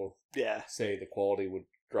people. Say the quality would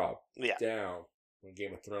drop. Down when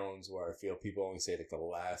Game of Thrones, where I feel people only say like the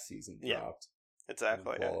last season dropped.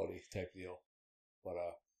 Exactly. Quality type deal, but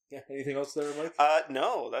anything else there, Mike?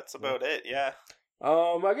 No, that's about it. Yeah.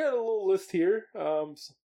 I got a little list here.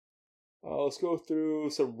 Let's go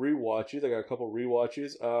through some rewatches. I got a couple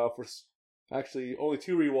rewatches. For actually only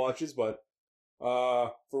 2 rewatches, but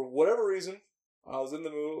for whatever reason, I was in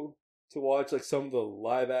the mood to watch like some of the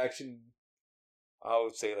live action. I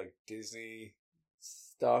would say like Disney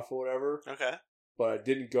stuff or whatever. Okay. But I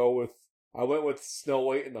didn't go with. I went with Snow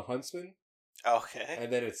White and the Huntsman. Okay.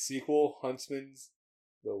 And then its sequel, Huntsman's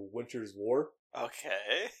The Winter's War.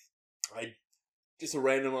 Okay. I was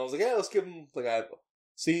like, yeah, let's give them like I've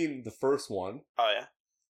seen the first one. Oh yeah.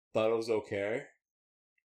 Thought it was okay.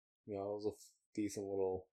 It was a decent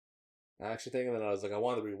little action thing, and then I was like, I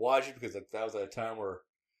wanted to rewatch it because like that was at a time where,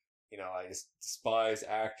 I just despise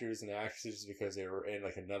actors and actresses because they were in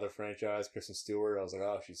like another franchise. Kristen Stewart, I was like,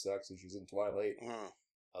 oh, she sucks, and she's in Twilight.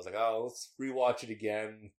 I was like, oh, let's rewatch it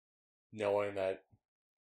again, knowing that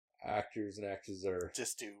actors and actresses are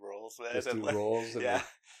just do roles, and like,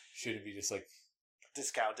 shouldn't be just like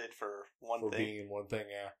discounted for one thing. Being in one thing,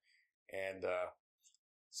 And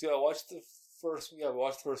so I watched the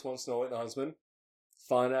first one, Snow White and the Huntsman.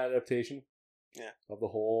 Fun adaptation. Of the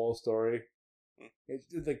whole story.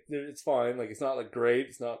 It's fine. Like it's not like great.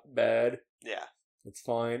 It's not bad. Yeah. It's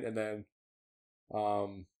fine. And then,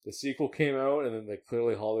 the sequel came out, and then like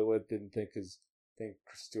clearly Hollywood didn't think Chris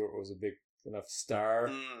Stewart was a big enough star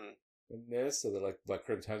in this, so that like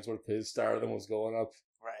Chris Hemsworth, his star then was going up.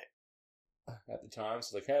 Right. At the time,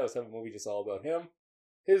 so like, hey, let's have a movie just all about him.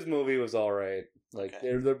 His movie was all right. Like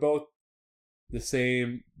they're both the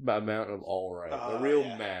same amount of all right. They're real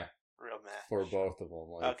meh. Real meh for both of them.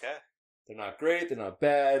 Like, okay. They're not great. They're not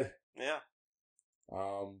bad. Yeah.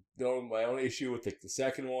 My only issue with the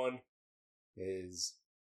second one is,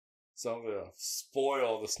 so I'm gonna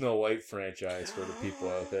spoil the Snow White franchise for the people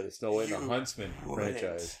out there. The Snow White and the Huntsman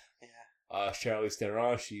franchise. Yeah. Charlize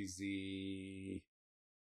Theron. She's the.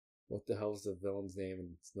 What the hell is the villain's name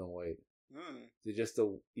in Snow White? Is it just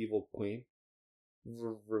the evil queen?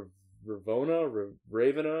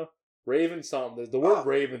 Ravena? Raven something. The word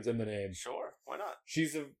Raven's in the name. Sure, why not?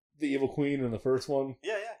 She's the evil queen in the first one.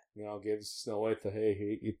 Yeah. Gives Snow White the, hey,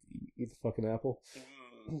 eat the fucking apple.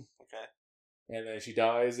 Okay. And then she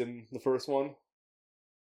dies in the first one.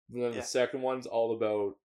 And then the second one's all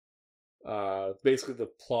about, basically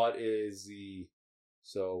the plot is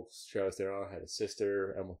so Charlize Theron had a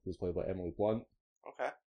sister, Emily, who was played by Emily Blunt. Okay.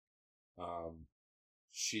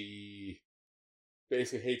 She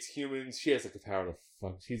basically hates humans. She has like the power to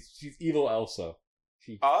fuck. She's evil Elsa.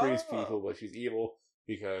 She frees people, but she's evil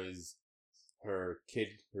because her kid,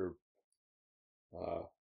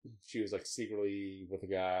 she was like secretly with a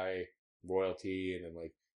guy, royalty, and then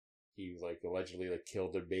like he was like allegedly like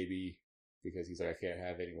killed their baby because he's like, I can't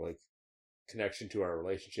have any like connection to our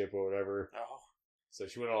relationship or whatever. Oh. So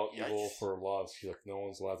she went all evil for love. She's like, no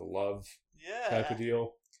one's allowed to love. Type of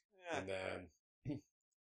deal. Yeah. And then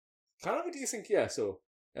kind of a decent, so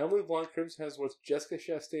Emily Blunt Crimson has what's Jessica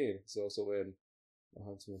Chastain is also in the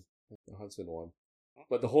Huntsman one.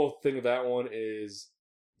 But the whole thing of that one is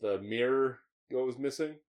the mirror goes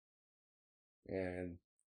missing, and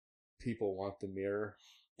people want the mirror.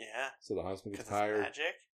 Yeah. So the Huntsman gets hired.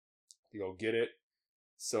 Magic. To go get it.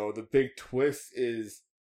 So the big twist is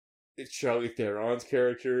it's Charlize Theron's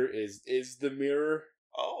character is the mirror.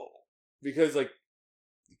 Oh. Because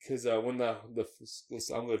when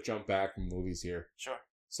I'm gonna jump back from movies here. Sure.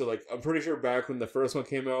 So like I'm pretty sure back when the first one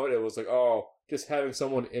came out, it was like, oh, just having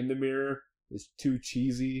someone in the mirror is too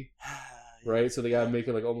cheesy, right? So they gotta make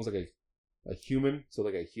it like almost like a human. So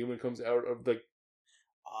like a human comes out of the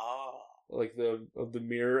of the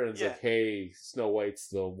mirror, and it's like, hey, Snow White's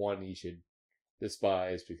the one you should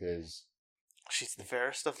despise because she's the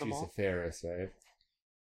fairest of them all. She's the fairest, right?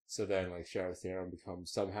 So then like Charlize Theron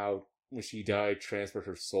becomes somehow, when she died, transferred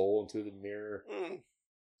her soul into the mirror.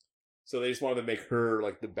 So they just wanted to make her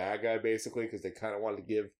like the bad guy, basically, because they kind of wanted to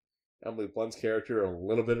give Emily Blunt's character a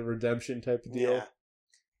little bit of redemption type of deal. Yeah.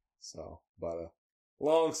 So, but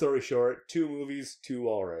long story short, 2 movies, 2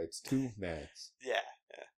 all rights, 2 mans. Yeah.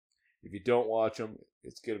 If you don't watch them,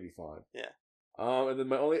 it's gonna be fun. Yeah. And then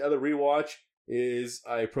my only other rewatch is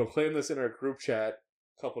I proclaimed this in our group chat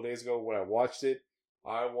a couple days ago when I watched it.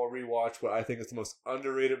 I will rewatch what I think is the most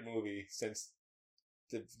underrated movie since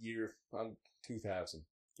the year 2000.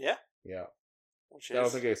 Yeah? Yeah. Which I don't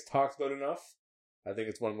think it's talked about enough. I think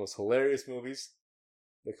it's one of the most hilarious movies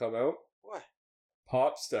that come out. What?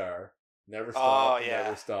 Pop Star. Never Stop,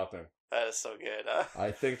 Never Stopping. That is so good, huh?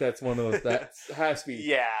 I think that's one of those, that has to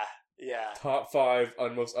be top 5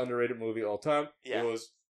 most underrated movie of all time. Yeah.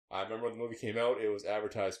 I remember when the movie came out, it was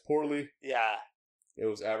advertised poorly. Yeah. It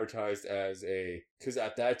was advertised as because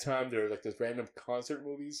at that time there were like those random concert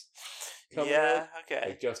movies coming out. Okay.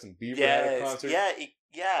 Like Justin Bieber had a concert.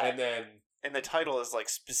 Yeah. And the title is like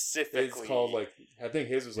specifically. It's called like, I think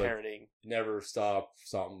his was like parodying. Never Stop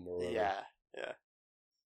something or whatever. Yeah.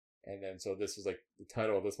 And then so this was like the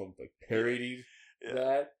title of this one like parodied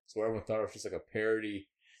that. So everyone thought it was just like a parody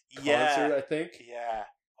concert, I think. Yeah.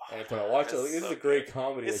 And when I watched it, this is a great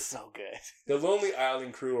comedy. It's so good. The Lonely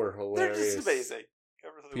Island crew are hilarious. They're just amazing.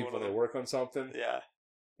 People when they work on something. Yeah.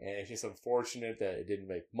 And it's just unfortunate that it didn't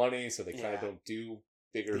make money, so they kind of don't do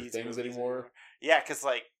bigger things anymore. Yeah, because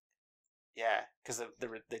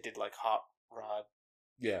they did like Hot Rod.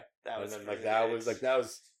 Yeah. That was that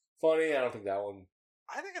was funny. I don't think that one.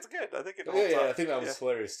 I think it's good. I think it. I think that was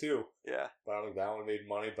hilarious too. Yeah. But I don't think that one made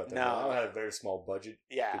money. But that one had a very small budget.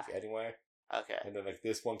 Yeah. Anyway. Okay. And then like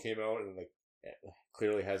this one came out and like it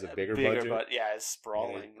clearly has a bigger budget. But it's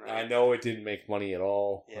sprawling. Right? I know it didn't make money at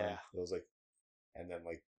all. Yeah. It was like, and then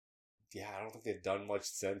like, I don't think they've done much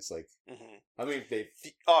since. Like, mm-hmm. I mean, they've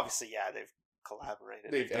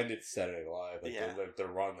collaborated. They've ended Saturday Night Live. Like their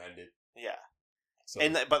run ended. Yeah. So,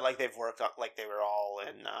 but like they've worked on, like they were all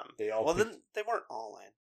in. Then they weren't all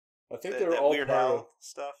in. I think they were all Weird Al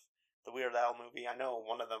stuff. The Weird Al movie. I know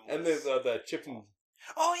one of them. And there's the Chip and.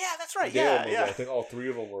 Oh yeah, that's right. Movie. I think all 3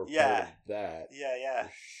 of them were part of that. Yeah.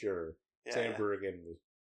 For sure. Yeah, Sandberg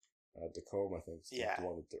and Tacoma, I think. Yeah. The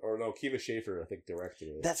one or no, Kiva Schaffer, I think, directed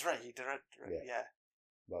it. That's right. He directed. Yeah.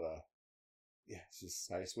 But it's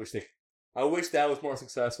just I wish that was more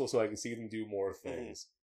successful so I can see them do more things.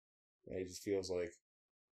 Mm-hmm. It just feels like,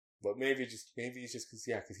 but maybe it's just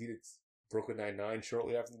because he did Brooklyn Nine-Nine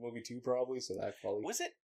shortly after the movie too, probably. So that probably was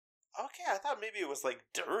it. Okay, I thought maybe it was like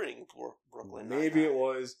during Brooklyn. Maybe it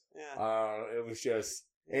was. Yeah. It was just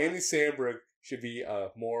Andy Samberg should be a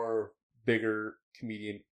more bigger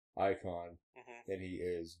comedian icon than he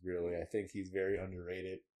is. Really, I think he's very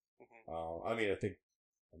underrated.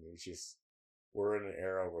 It's just we're in an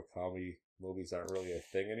era where comedy movies aren't really a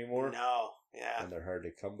thing anymore. No, yeah, and they're hard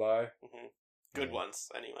to come by. Good ones,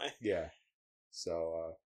 anyway. Yeah.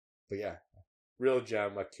 So, but yeah, real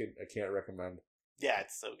gem. I can't recommend. Yeah,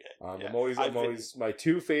 it's so good. I'm always my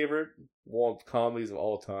 2 favorite comedies of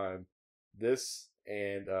all time. This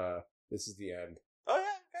and This Is the End. Oh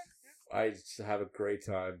yeah, okay. I just have a great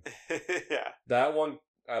time. Yeah. That one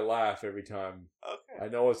I laugh every time. Okay. I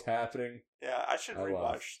know what's happening. Yeah, I should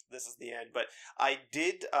rewatch This Is the End, but I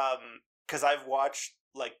did because I've watched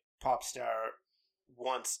like Pop Star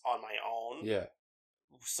once on my own. Yeah.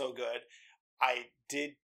 So good. I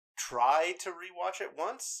did try to rewatch it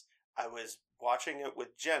once. I was watching it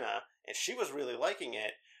with Jenna, and she was really liking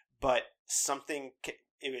it, but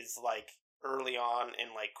it was like early on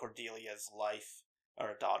in like Cordelia's life,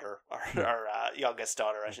 or daughter, or youngest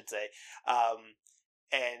daughter, I should say,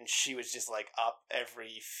 and she was just like up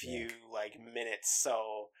every few like minutes,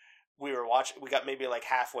 so we got maybe like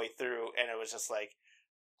halfway through, and it was just like,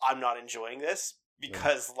 I'm not enjoying this,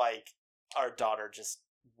 because like our daughter just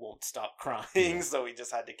won't stop crying, so we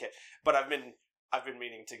just had to but I've been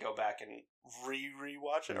meaning to go back and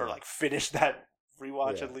rewatch it, or like finish that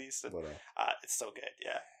rewatch at least. And, it's so good.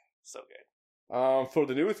 Yeah. So good. For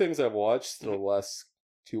the new things I've watched the last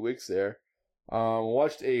 2 weeks there,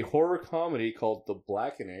 watched a horror comedy called The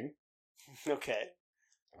Blackening. Okay.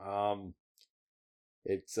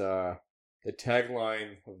 It's, the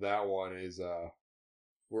tagline of that one is,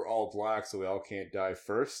 we're all black, so we all can't die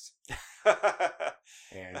first.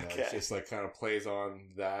 And it's just like kind of plays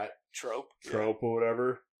on that trope or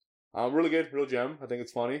whatever. Really good, real gem. I think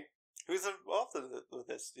it's funny. Who's involved with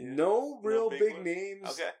this? No real big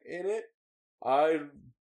names in it. I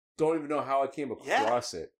don't even know how I came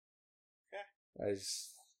across it. Okay.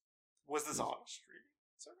 Was this on a streaming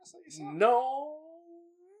service that you saw? No.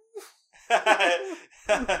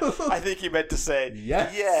 I think you meant to say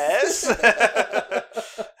yes.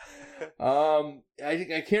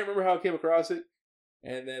 I can't remember how I came across it,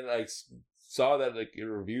 and then I saw that like it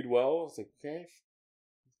reviewed well. I was like, okay,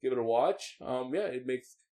 give it a watch. It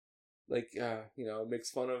makes it makes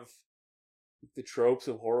fun of the tropes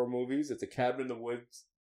of horror movies. It's a cabin in the woods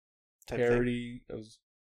parody as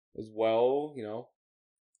well,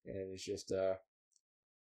 and it's just they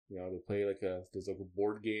play there's a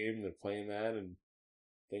board game, they're playing that, and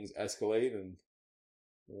things escalate, and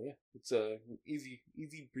it's a easy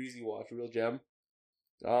breezy watch, a real gem.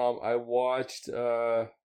 I watched No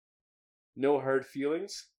Hard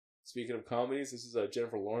Feelings. Speaking of comedies, this is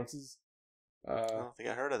Jennifer Lawrence's. I don't think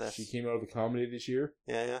I heard of this. She came out of the comedy this year.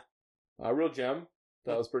 Yeah. A real gem.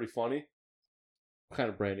 That was pretty funny. Kind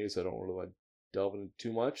of brand new, so I don't really delve into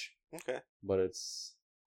too much. Okay. But it's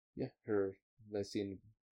her. I've seen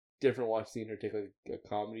different seeing her take a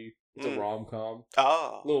comedy. It's a rom-com.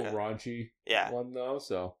 Oh, a little raunchy. Yeah. One though.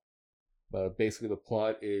 So, but basically the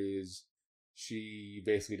plot is she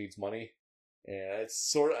basically needs money, and it's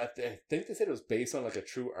sort of. I think they said it was based on a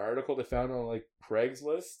true article they found on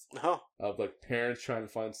Craigslist of parents trying to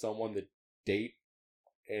find someone to date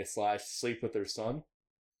and / sleep with their son.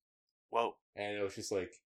 Whoa. And it was just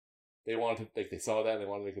they wanted to they saw that and they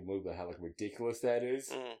wanted to make a movie about how ridiculous that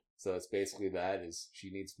is. So it's basically that is she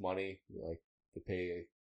needs money to pay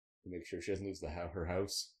to make sure she doesn't lose her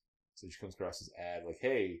house. So she comes across this ad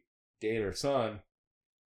hey, date her son,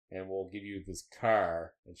 and we'll give you this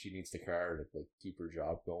car, and she needs the car to keep her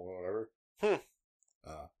job going or whatever.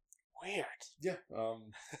 Weird. Yeah.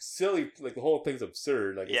 Silly. The whole thing's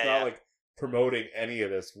absurd. It's not promoting any of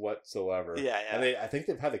this whatsoever. Yeah. And I think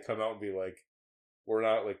they've had to come out and be we're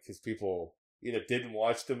not because people either didn't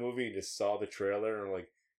watch the movie and just saw the trailer and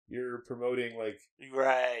you're promoting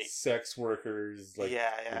right sex workers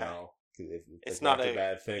it's not a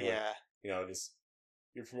bad thing. Just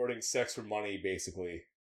you're promoting sex for money basically,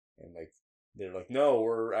 and they're no,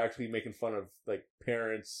 we're actually making fun of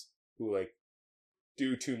parents who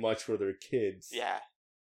do too much for their kids.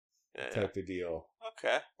 Type of deal.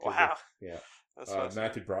 Okay. Wow. That's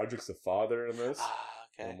Matthew Broderick's the father in this.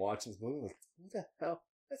 Okay. I'm watching this movie what the hell?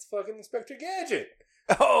 That's fucking Inspector Gadget.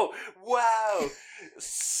 Oh, wow.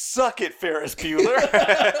 Suck it, Ferris Bueller.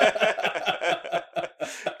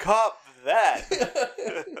 Cop that.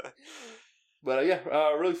 But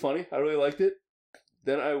really funny. I really liked it.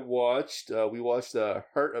 Then we watched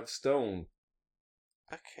Heart of Stone.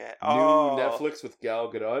 Okay. New Netflix with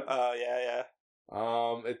Gal Gadot. Oh, yeah.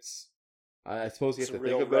 I suppose you have to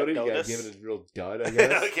think about it. You gotta give it a real dud, I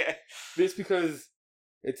guess. Okay. Just because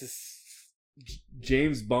it's a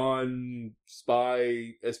James Bond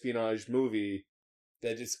spy espionage movie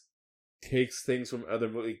that just takes things from other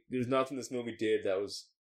movies. There's nothing this movie did that was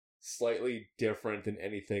slightly different than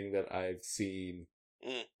anything that I've seen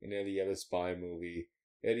in any other spy movie.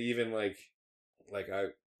 And even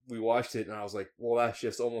we watched it and I was like, well, that's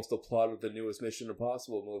just almost the plot of the newest Mission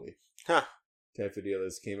Impossible movie. Type of deal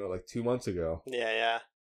that came out 2 months ago. Yeah.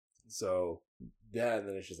 So, and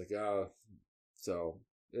then it's just so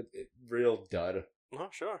it real dud. Oh,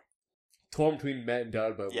 sure. Torn between Matt and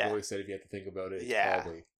dud, but we always said if you have to think about it,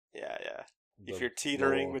 probably. Yeah. If you're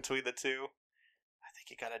teetering between the two, I think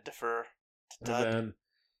you gotta defer to dud. And then,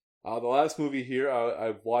 the last movie here,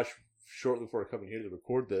 I watched shortly before coming here to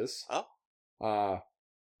record this. Oh.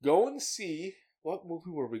 Going to see, what movie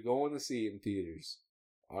were we going to see in theaters?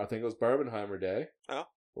 I think it was Barbenheimer Day. Oh.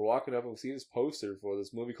 We're walking up and we see this poster for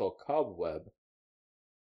this movie called Cobweb.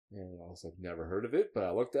 And I was never heard of it, but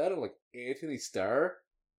I looked at it, Anthony Starr.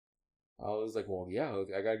 I was well, yeah,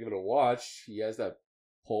 I gotta give it a watch. He has that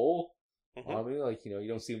pull. I mean, you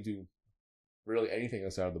don't see him do really anything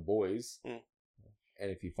outside of The Boys. And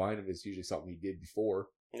if you find him, it's usually something he did before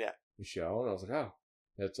the show. And I was oh,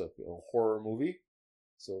 that's a horror movie.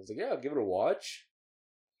 So I was I'll give it a watch.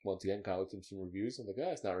 Once again, kind of looked at some reviews. I'm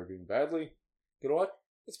it's not reviewing badly. You know what?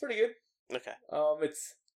 It's pretty good. Okay. I'll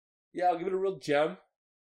give it a real gem.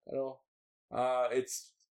 I don't know.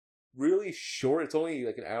 It's really short. It's only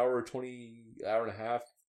an hour and a half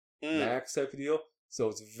max type of deal. So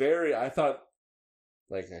it's I thought,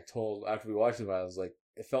 I told after we watched it, I was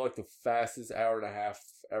it felt like the fastest hour and a half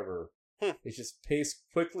ever. It's just paced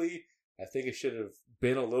quickly. I think it should have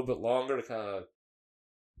been a little bit longer to kind of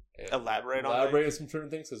elaborate on some certain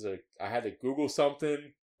things, because I had to Google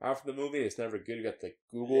something after the movie. It's never good. You got to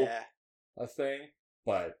Google a thing,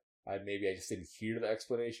 but I just didn't hear the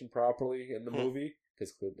explanation properly in the movie,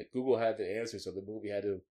 because Google had the answer, so the movie had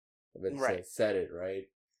to have said it right.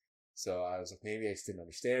 So I was maybe I just didn't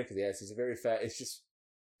understand, because it's a very fast. It's just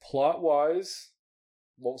plot wise,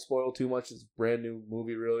 won't spoil too much. It's a brand new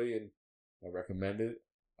movie, really, and I recommend it.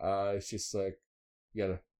 It's just you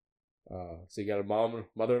gotta. So you got a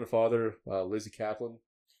mother and a father, Lizzie Kaplan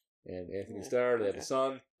and Anthony Starr. They have a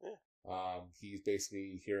son. He's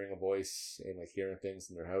basically hearing a voice and hearing things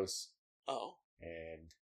in their house. Oh.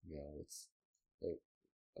 And it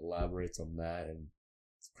elaborates on that, and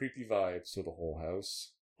creepy vibes to the whole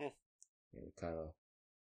house. And kind of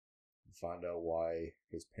find out why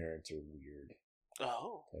his parents are weird.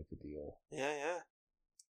 Oh. Type of deal. Yeah.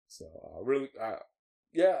 So, really,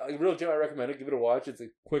 real gem, I recommend it. Give it a watch. It's a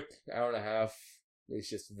quick hour and a half. It's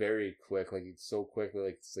just very quick. Like, it's so quickly.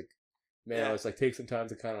 Like, it's like, man, it's like, take some time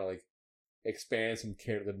to kind of, like, expand some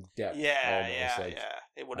character depth. Yeah, almost. Like,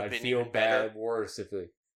 it would have been feel even bad, better. worse if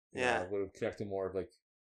it, would have connected more of, like,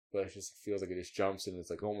 but it just feels like it just jumps and it's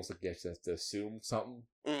like almost like you just have to assume something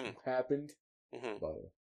happened. Mm-hmm.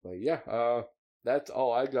 But yeah, that's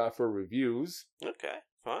all I got for reviews. Okay,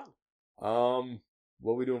 fun.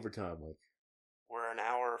 What are we doing for time, Mike? We're an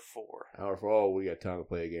hour 4. We got time to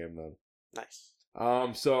play a game then. Nice.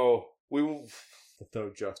 So we will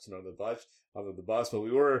throw Justin under the bus, but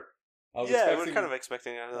we're kind of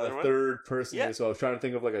expecting another one. Third person here, so I was trying to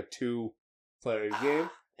think of like a 2-player game.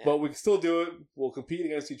 Yeah. But we can still do it. We'll compete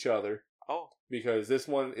against each other. Oh. Because this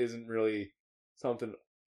one isn't really something...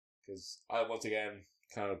 Because I, once again,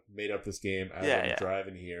 kind of made up this game as I'm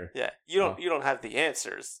driving here. Yeah. You don't have the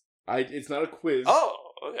answers. It's not a quiz.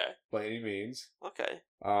 Oh, okay. By any means. Okay.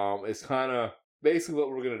 It's kind of... Basically what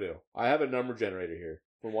we're going to do. I have a number generator here.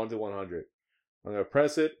 From 1 to 100. I'm going to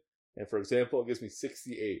press it. And for example, it gives me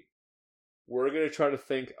 68. We're going to try to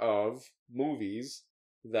think of movies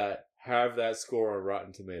that have that score on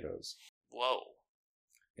Rotten Tomatoes. Whoa.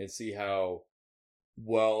 And see how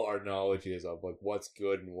well our knowledge is of like what's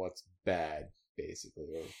good and what's bad, basically.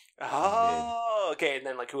 Oh, okay. And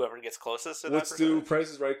then like whoever gets closest to that. Let's do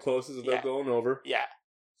Price is Right closest without going over. Yeah.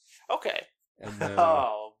 Okay. And then,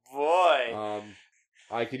 oh boy.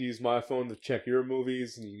 I could use my phone to check your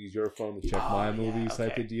movies, and you use your phone to check my movies,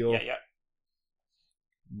 type of deal. Yeah.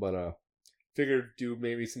 But figured do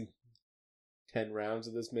maybe some 10 rounds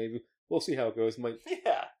of this, maybe. We'll see how it goes. Might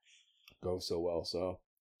go so well, so.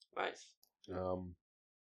 Nice.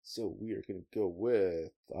 So we are going to go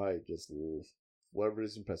with, whatever it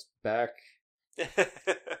is, and press back. You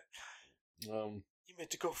meant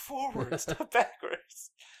to go forwards, not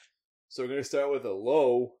backwards. So we're going to start with a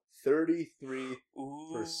low 33%.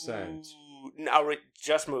 Ooh. Now,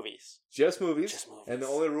 just movies. Just movies. And the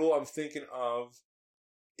only rule I'm thinking of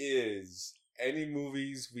is... Any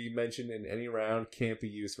movies we mention in any round can't be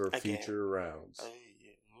used for future rounds.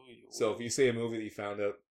 So if you say a movie that you found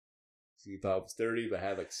out you thought it was 30 but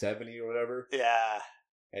had like 70 or whatever. Yeah.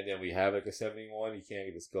 And then we have like a 71, you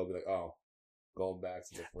can't just go be like, oh, going back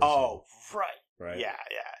to the first one. Right. Yeah.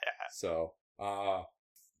 So,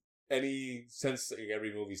 since like,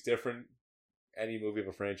 every movie's different, any movie of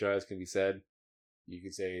a franchise can be said. You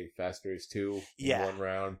could say Fast and Furious 2 in one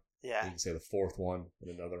round. Yeah. You can say the fourth one in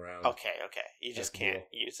another round. Okay. You just can't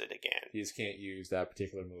use it again. You just can't use that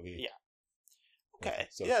particular movie. Yeah. Okay.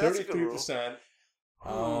 So 33%.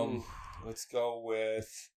 Let's go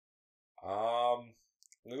with I'm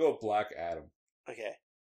gonna go with Black Adam. Okay.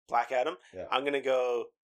 Black Adam? Yeah. I'm gonna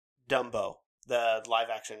go Dumbo. The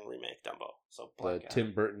live action remake Dumbo. So Black Adam.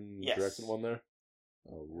 Tim Burton directed one there?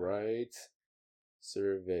 Alright.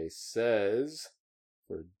 Survey says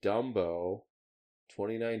for Dumbo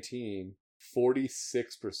 2019,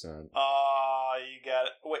 46%. You got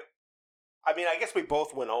it. Wait. I mean, I guess we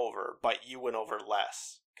both went over, but you went over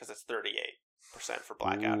less because it's 38% for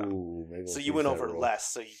Black Adam. So you went over less.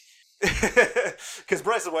 So because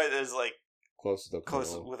Price is Right is like close without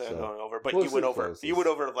going over, but you went over. Closest. You went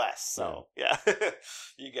over less. So yeah,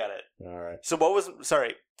 you got it. All right. So what was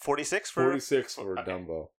 46 for 46 for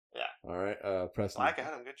Dumbo. Yeah. All right. Preston. Black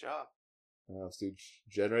Adam. Good job. Let's do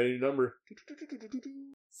generating number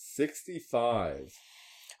 65.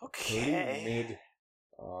 Okay. Pretty mid.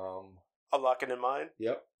 I'm locking in mine.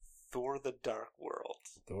 Yep. Thor: The Dark World.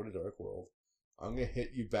 I'm gonna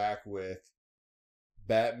hit you back with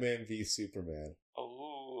Batman v Superman.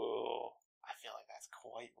 Oh, I feel like that's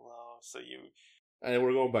quite low. So and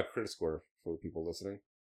we're going by critic score for people listening.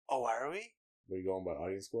 Oh, are we? Are you going by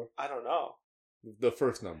audience score? I don't know. The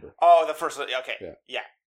first number. Oh, the first. Okay. Yeah.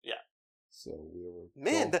 So we were...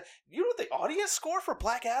 Man, you know what the audience score for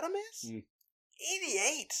Black Adam is?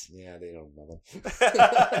 88. Yeah, they don't know them.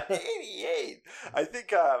 88. I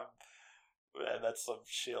think that's some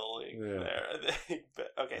shilling there. I think.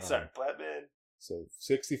 Okay, sorry, Batman. So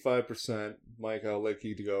 65%. Mike, I'll let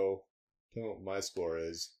you to go. Tell me what my score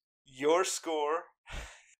is. Your score,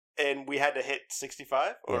 and we had to hit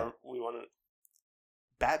 65, or we wanted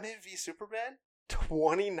Batman v Superman.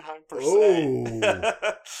 29%.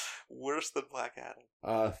 Oh. Worse than Black Adam.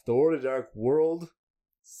 Thor: The Dark World,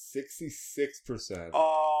 66%.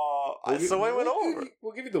 Oh, so I went over.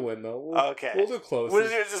 We'll give you the win, though. Okay. We'll do close. We'll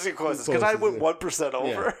just do closest, because I went 1%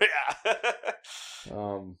 over.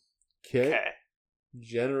 Yeah. Okay.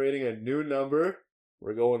 Generating a new number.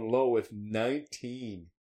 We're going low with 19.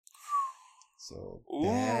 So,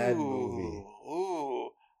 bad movie.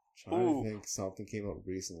 Trying to think something came out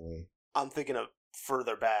recently. I'm thinking of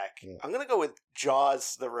further back. Yeah. I'm going to go with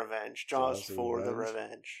Jaws the Revenge. Jaws for the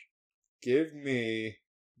Revenge. Give me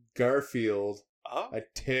Garfield, A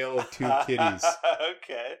Tale of Two Kitties.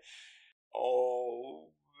 Okay.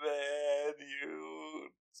 Oh, man,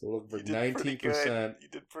 you... So we're looking for 19%. You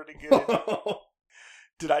did pretty good.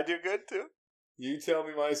 Did I do good, too? You tell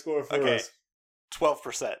me my score first. Okay.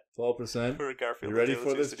 12%. 12%? For Garfield. You ready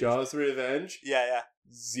for this? Jaws the Revenge? Yeah.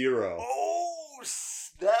 0. Oh,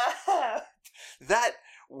 snap!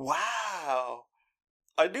 Wow.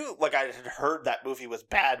 I knew, I had heard that movie was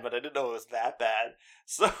bad, but I didn't know it was that bad.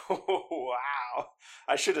 So, wow.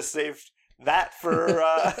 I should have saved that for,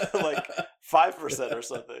 5% or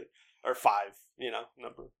something. Or 5,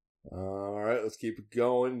 number. Alright, let's keep it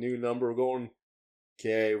going. New number. We're going...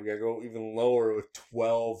 Okay, we gotta go even lower with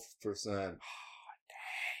 12%.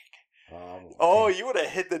 Oh, you would have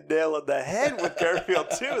hit the nail on the head with Garfield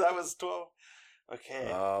too. That was 12.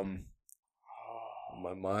 Okay.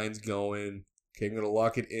 My mind's going. Okay, I'm gonna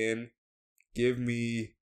lock it in. Give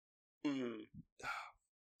me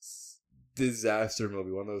disaster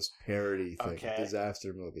movie, one of those parody things. Okay.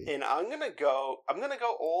 Disaster movie. And I'm gonna go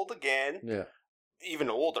old again. Yeah. Even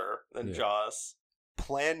older than Jaws.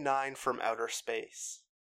 Plan 9 from Outer Space.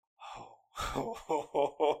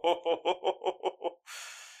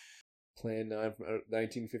 Plan 9 from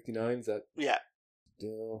 1959, is that? Yeah.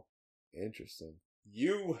 Still interesting.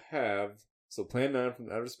 You have, so Plan 9 from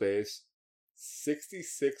Outer Space,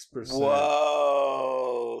 66%.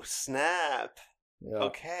 Whoa, snap. Yeah.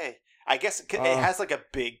 Okay. I guess it has a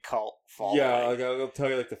big cult following. Yeah, I'll tell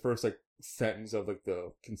you the first sentence of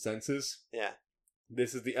the consensus. Yeah.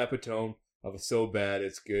 This is the epitome of a so bad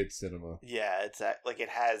it's good cinema. Yeah, it's it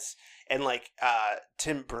has, and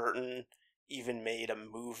Tim Burton even made a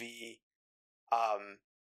movie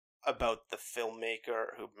about the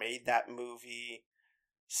filmmaker who made that movie.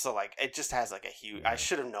 So it just has a huge... I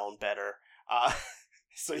should have known better.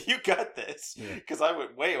 So you got this, because I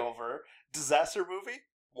went way over. Disaster movie,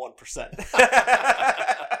 1%.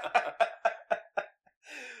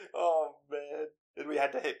 Oh man. And we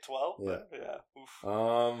had to hit 12? Yeah. Oof.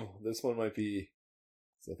 This one might be...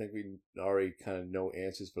 I think we already kind of know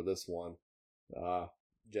answers for this one.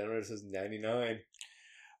 Generator says 99.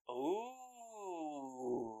 Ooh.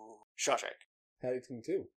 Shawshank. Paddington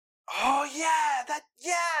 2. Oh, yeah!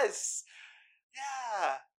 Yes!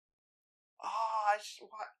 Yeah! Oh,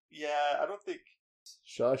 yeah, I don't think...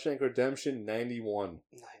 Shawshank Redemption, 91.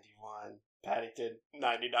 91. Paddington,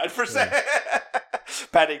 99%. Yeah.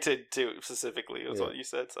 Paddington 2, specifically, was what you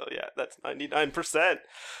said. So, yeah, that's 99%.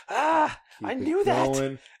 I knew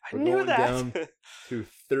that. I knew that. Down to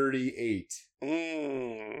 38.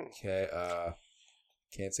 Okay,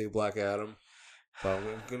 can't say Black Adam. But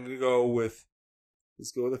I'm going to go with...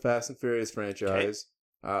 Let's go with the Fast and Furious franchise.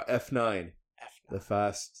 Okay. F9. The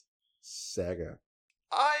Fast Saga.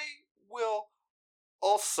 I will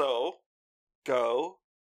also go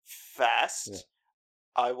fast. Yeah.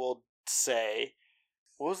 I will say...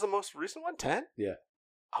 What was the most recent one? 10? Yeah.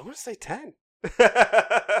 I'm going to say 10.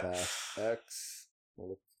 Fast X.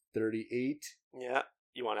 38. Yeah.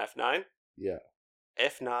 You want F9? Yeah.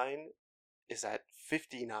 F9 is at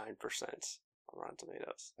 59% on Rotten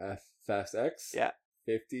Tomatoes. Fast X? Yeah.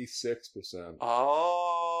 56%.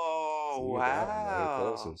 Oh, so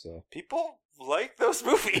wow. Closer, so. People like those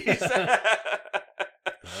movies. All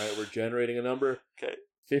right, we're generating a number. Okay.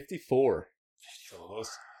 54. So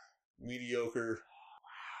most mediocre.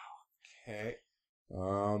 Wow. Okay.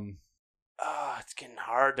 It's getting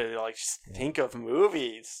hard to just think of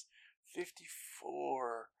movies.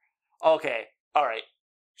 54. Okay. All right.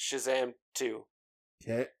 Shazam 2.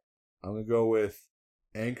 Okay. I'm going to go with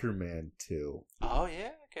Anchorman 2. Oh,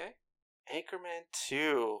 yeah? Okay. Anchorman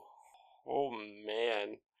 2. Oh,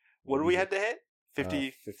 man. What do we had to hit?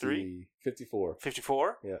 53? 54.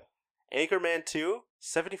 54? Yeah. Anchorman 2,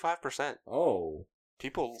 75%. Oh.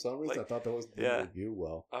 People... For some reason, I thought that was the review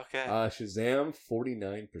well. Okay. Shazam,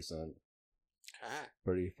 49%.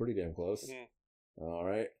 Okay. Pretty damn close. All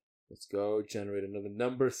right. Let's go generate another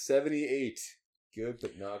number. 78. Good,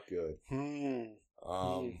 but not good.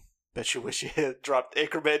 Bet you wish you had dropped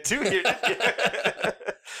Anchorman 2 here, didn't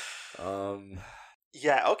you?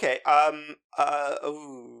 Yeah, okay.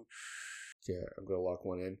 Ooh. Yeah, I'm going to lock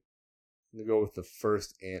one in. I'm going to go with the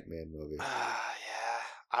first Ant-Man movie. Yeah.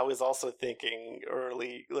 I was also thinking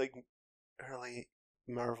early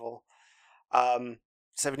Marvel.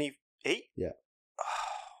 78? Yeah.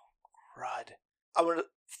 Oh, crud. I'm going to...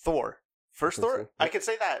 Thor First Thor? Thor? I can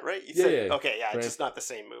say that, right? You Yeah, said, yeah. Okay, yeah, it's Right. just not the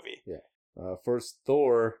same movie. Yeah. First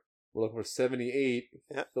Thor, we're looking for 78.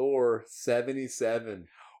 Yeah. Thor, 77.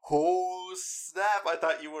 Oh, snap. I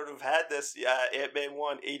thought you would have had this. Yeah, Ant-Man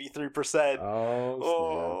won 83%.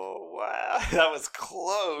 Oh, wow. That was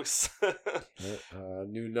close.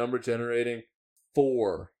 New number generating,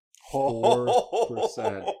 4.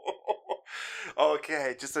 4%.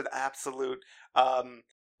 Okay, just an absolute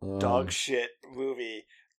dog shit movie.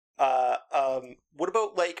 What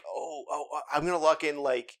about like I'm gonna lock in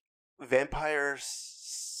like Vampires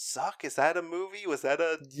Suck? Is that a movie? Was that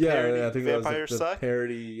a parody? I think Vampires that was the Suck?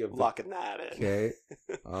 parody of Locking that in. Okay.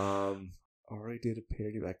 Already did a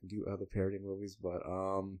parody. I can do other parody movies, but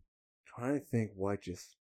trying to think what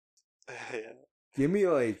just Yeah. give me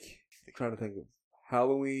like trying to think of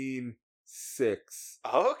Halloween 6.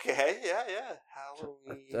 Okay, yeah.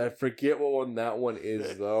 Halloween. I forget what one that one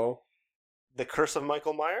is though. The Curse of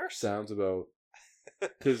Michael Myers? Sounds about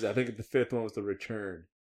because I think the 5th one was The Return.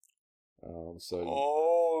 Oh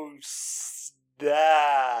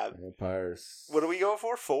snap! Vampires. What are we going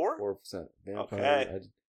for? 4? 4%. Okay.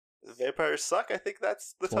 Vampires Suck. I think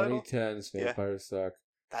that's the title. 2010's Vampires Suck.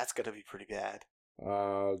 That's gonna be pretty bad.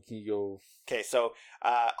 Can you go? Okay, so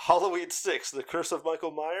Halloween 6, The Curse of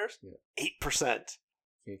Michael Myers, 8%.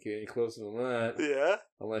 Can't get any closer than that. Yeah.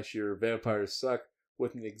 Unless your Vampires Suck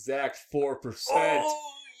with an exact 4%.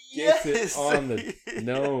 Oh, Gets yes! it on the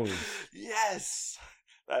nose. Yes!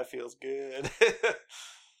 That feels good.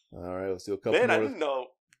 Alright, let's do a couple more. Man, I didn't know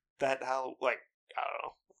that how, like, I don't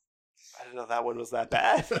know. I didn't know that one was that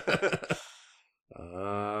bad.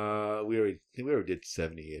 We already did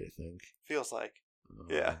 78, I think. Feels like.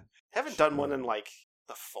 Yeah. Haven't done one in, like,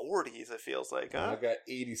 the 40s, it feels like, huh? I got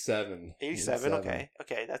 87. 87, okay.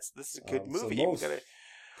 Okay, this is a good movie. So most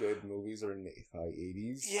good movies are in the high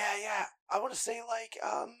 80s. Yeah. I want to say,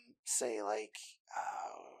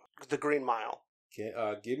 The Green Mile. Okay,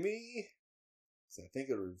 give me... I think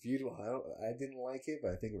it reviewed well. I didn't like it,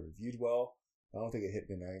 but I think it reviewed well. I don't think it hit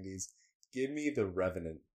the 90s. Give me The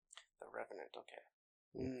Revenant. The Revenant, okay.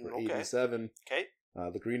 For 87. Okay.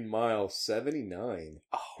 The Green Mile, 79.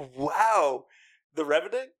 Oh, wow. The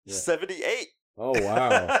Revenant, 78. Oh,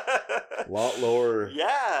 wow. A lot lower.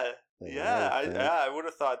 Yeah. I would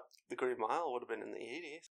have thought The Green Mile would have been in the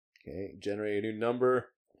 80s. Okay, generate a new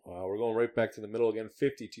number. We're going right back to the middle again,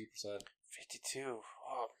 52%. 52.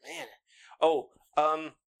 Oh, man. Oh,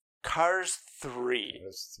 Cars 3.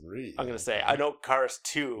 Cars 3. I'm going to say. I know Cars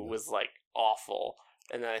 2 was, like, awful.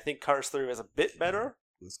 And then I think Cars 3 was a bit better.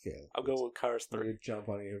 I'll go with Cars 3. We're going to jump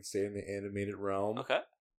on here and stay in the animated realm. Okay.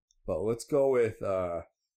 But let's go with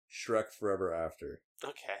Shrek Forever After.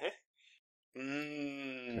 Okay.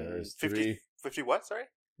 Cars 3. 50 what, sorry?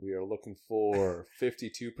 We are looking for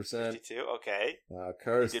 52%. 52, okay.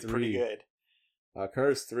 Cars 3. You did pretty good.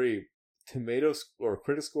 Cars 3. Tomato or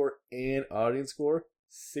critic score and audience score,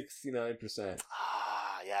 69%.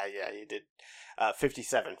 Yeah, you did.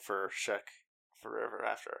 57 for Shrek Forever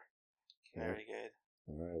After. Okay. Very good.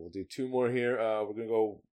 All right, we'll do 2 more here. We're going to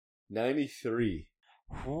go 93.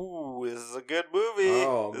 Ooh, this is a good movie.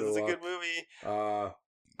 This is a good movie.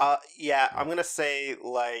 Yeah, I'm going to say,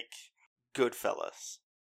 like, Goodfellas.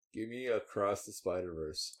 Give me Across the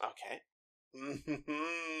Spider-Verse. Okay.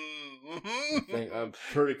 I'm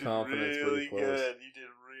pretty confident it's pretty close. Good. You did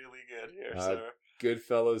really good here, sir.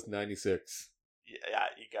 Goodfellas, 96. Yeah,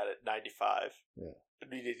 you got it. 95. Yeah.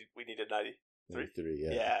 We needed 93. 93,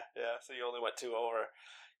 yeah. Yeah. So you only went 2 over.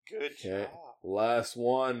 Good job. Last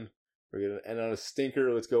one. We're going to end on a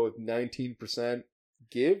stinker. Let's go with 19%.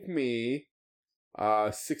 Give me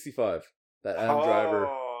 65. That Adam Driver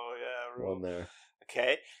one there.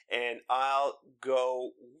 Okay, and I'll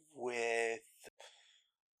go with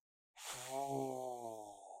crud.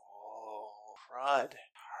 Hard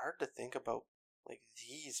to think about like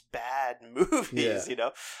these bad movies, you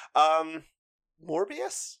know.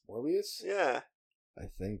 Morbius? Yeah. I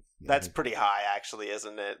think that's pretty high actually,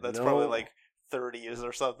 isn't it? That's probably like 30s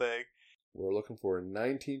or something. We're looking for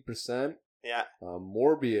 19%. Yeah.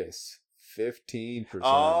 Morbius, 15%.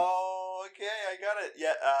 Oh, okay, I got it.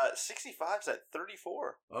 Yeah, 65's at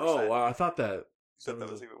 34%. Oh, wow, I thought that... that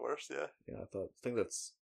was even worse, yeah. Yeah, I think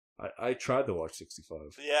that's... I tried to watch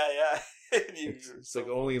 65. Yeah. It's like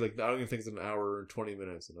only, like, I don't even think it's an hour and 20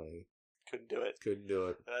 minutes, and I... Couldn't do it.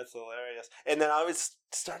 That's hilarious. And then I was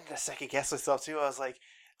starting to second guess myself, too. I was like,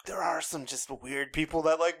 there are some just weird people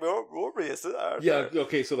that like Morbius. Yeah,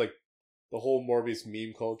 okay, so, like, the whole Morbius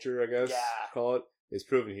meme culture, I guess, call it, is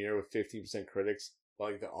proven here with 15% critics.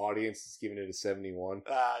 Like, the audience is giving it a 71.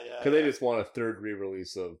 Yeah. Because they just want a third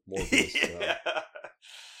re-release of Morbius. Yeah.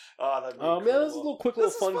 Oh, that'd be yeah, this is a little quick,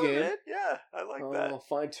 little fun game. Man. Yeah, I like that.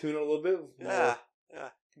 Fine tune it a little bit. Yeah.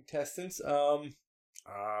 Contestants.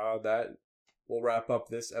 That will wrap up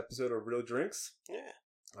this episode of Real Drinks.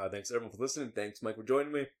 Yeah. Thanks everyone for listening. Thanks, Mike, for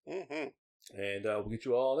joining me. Mm-hmm. And we'll get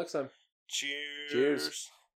you all next time. Cheers. Cheers.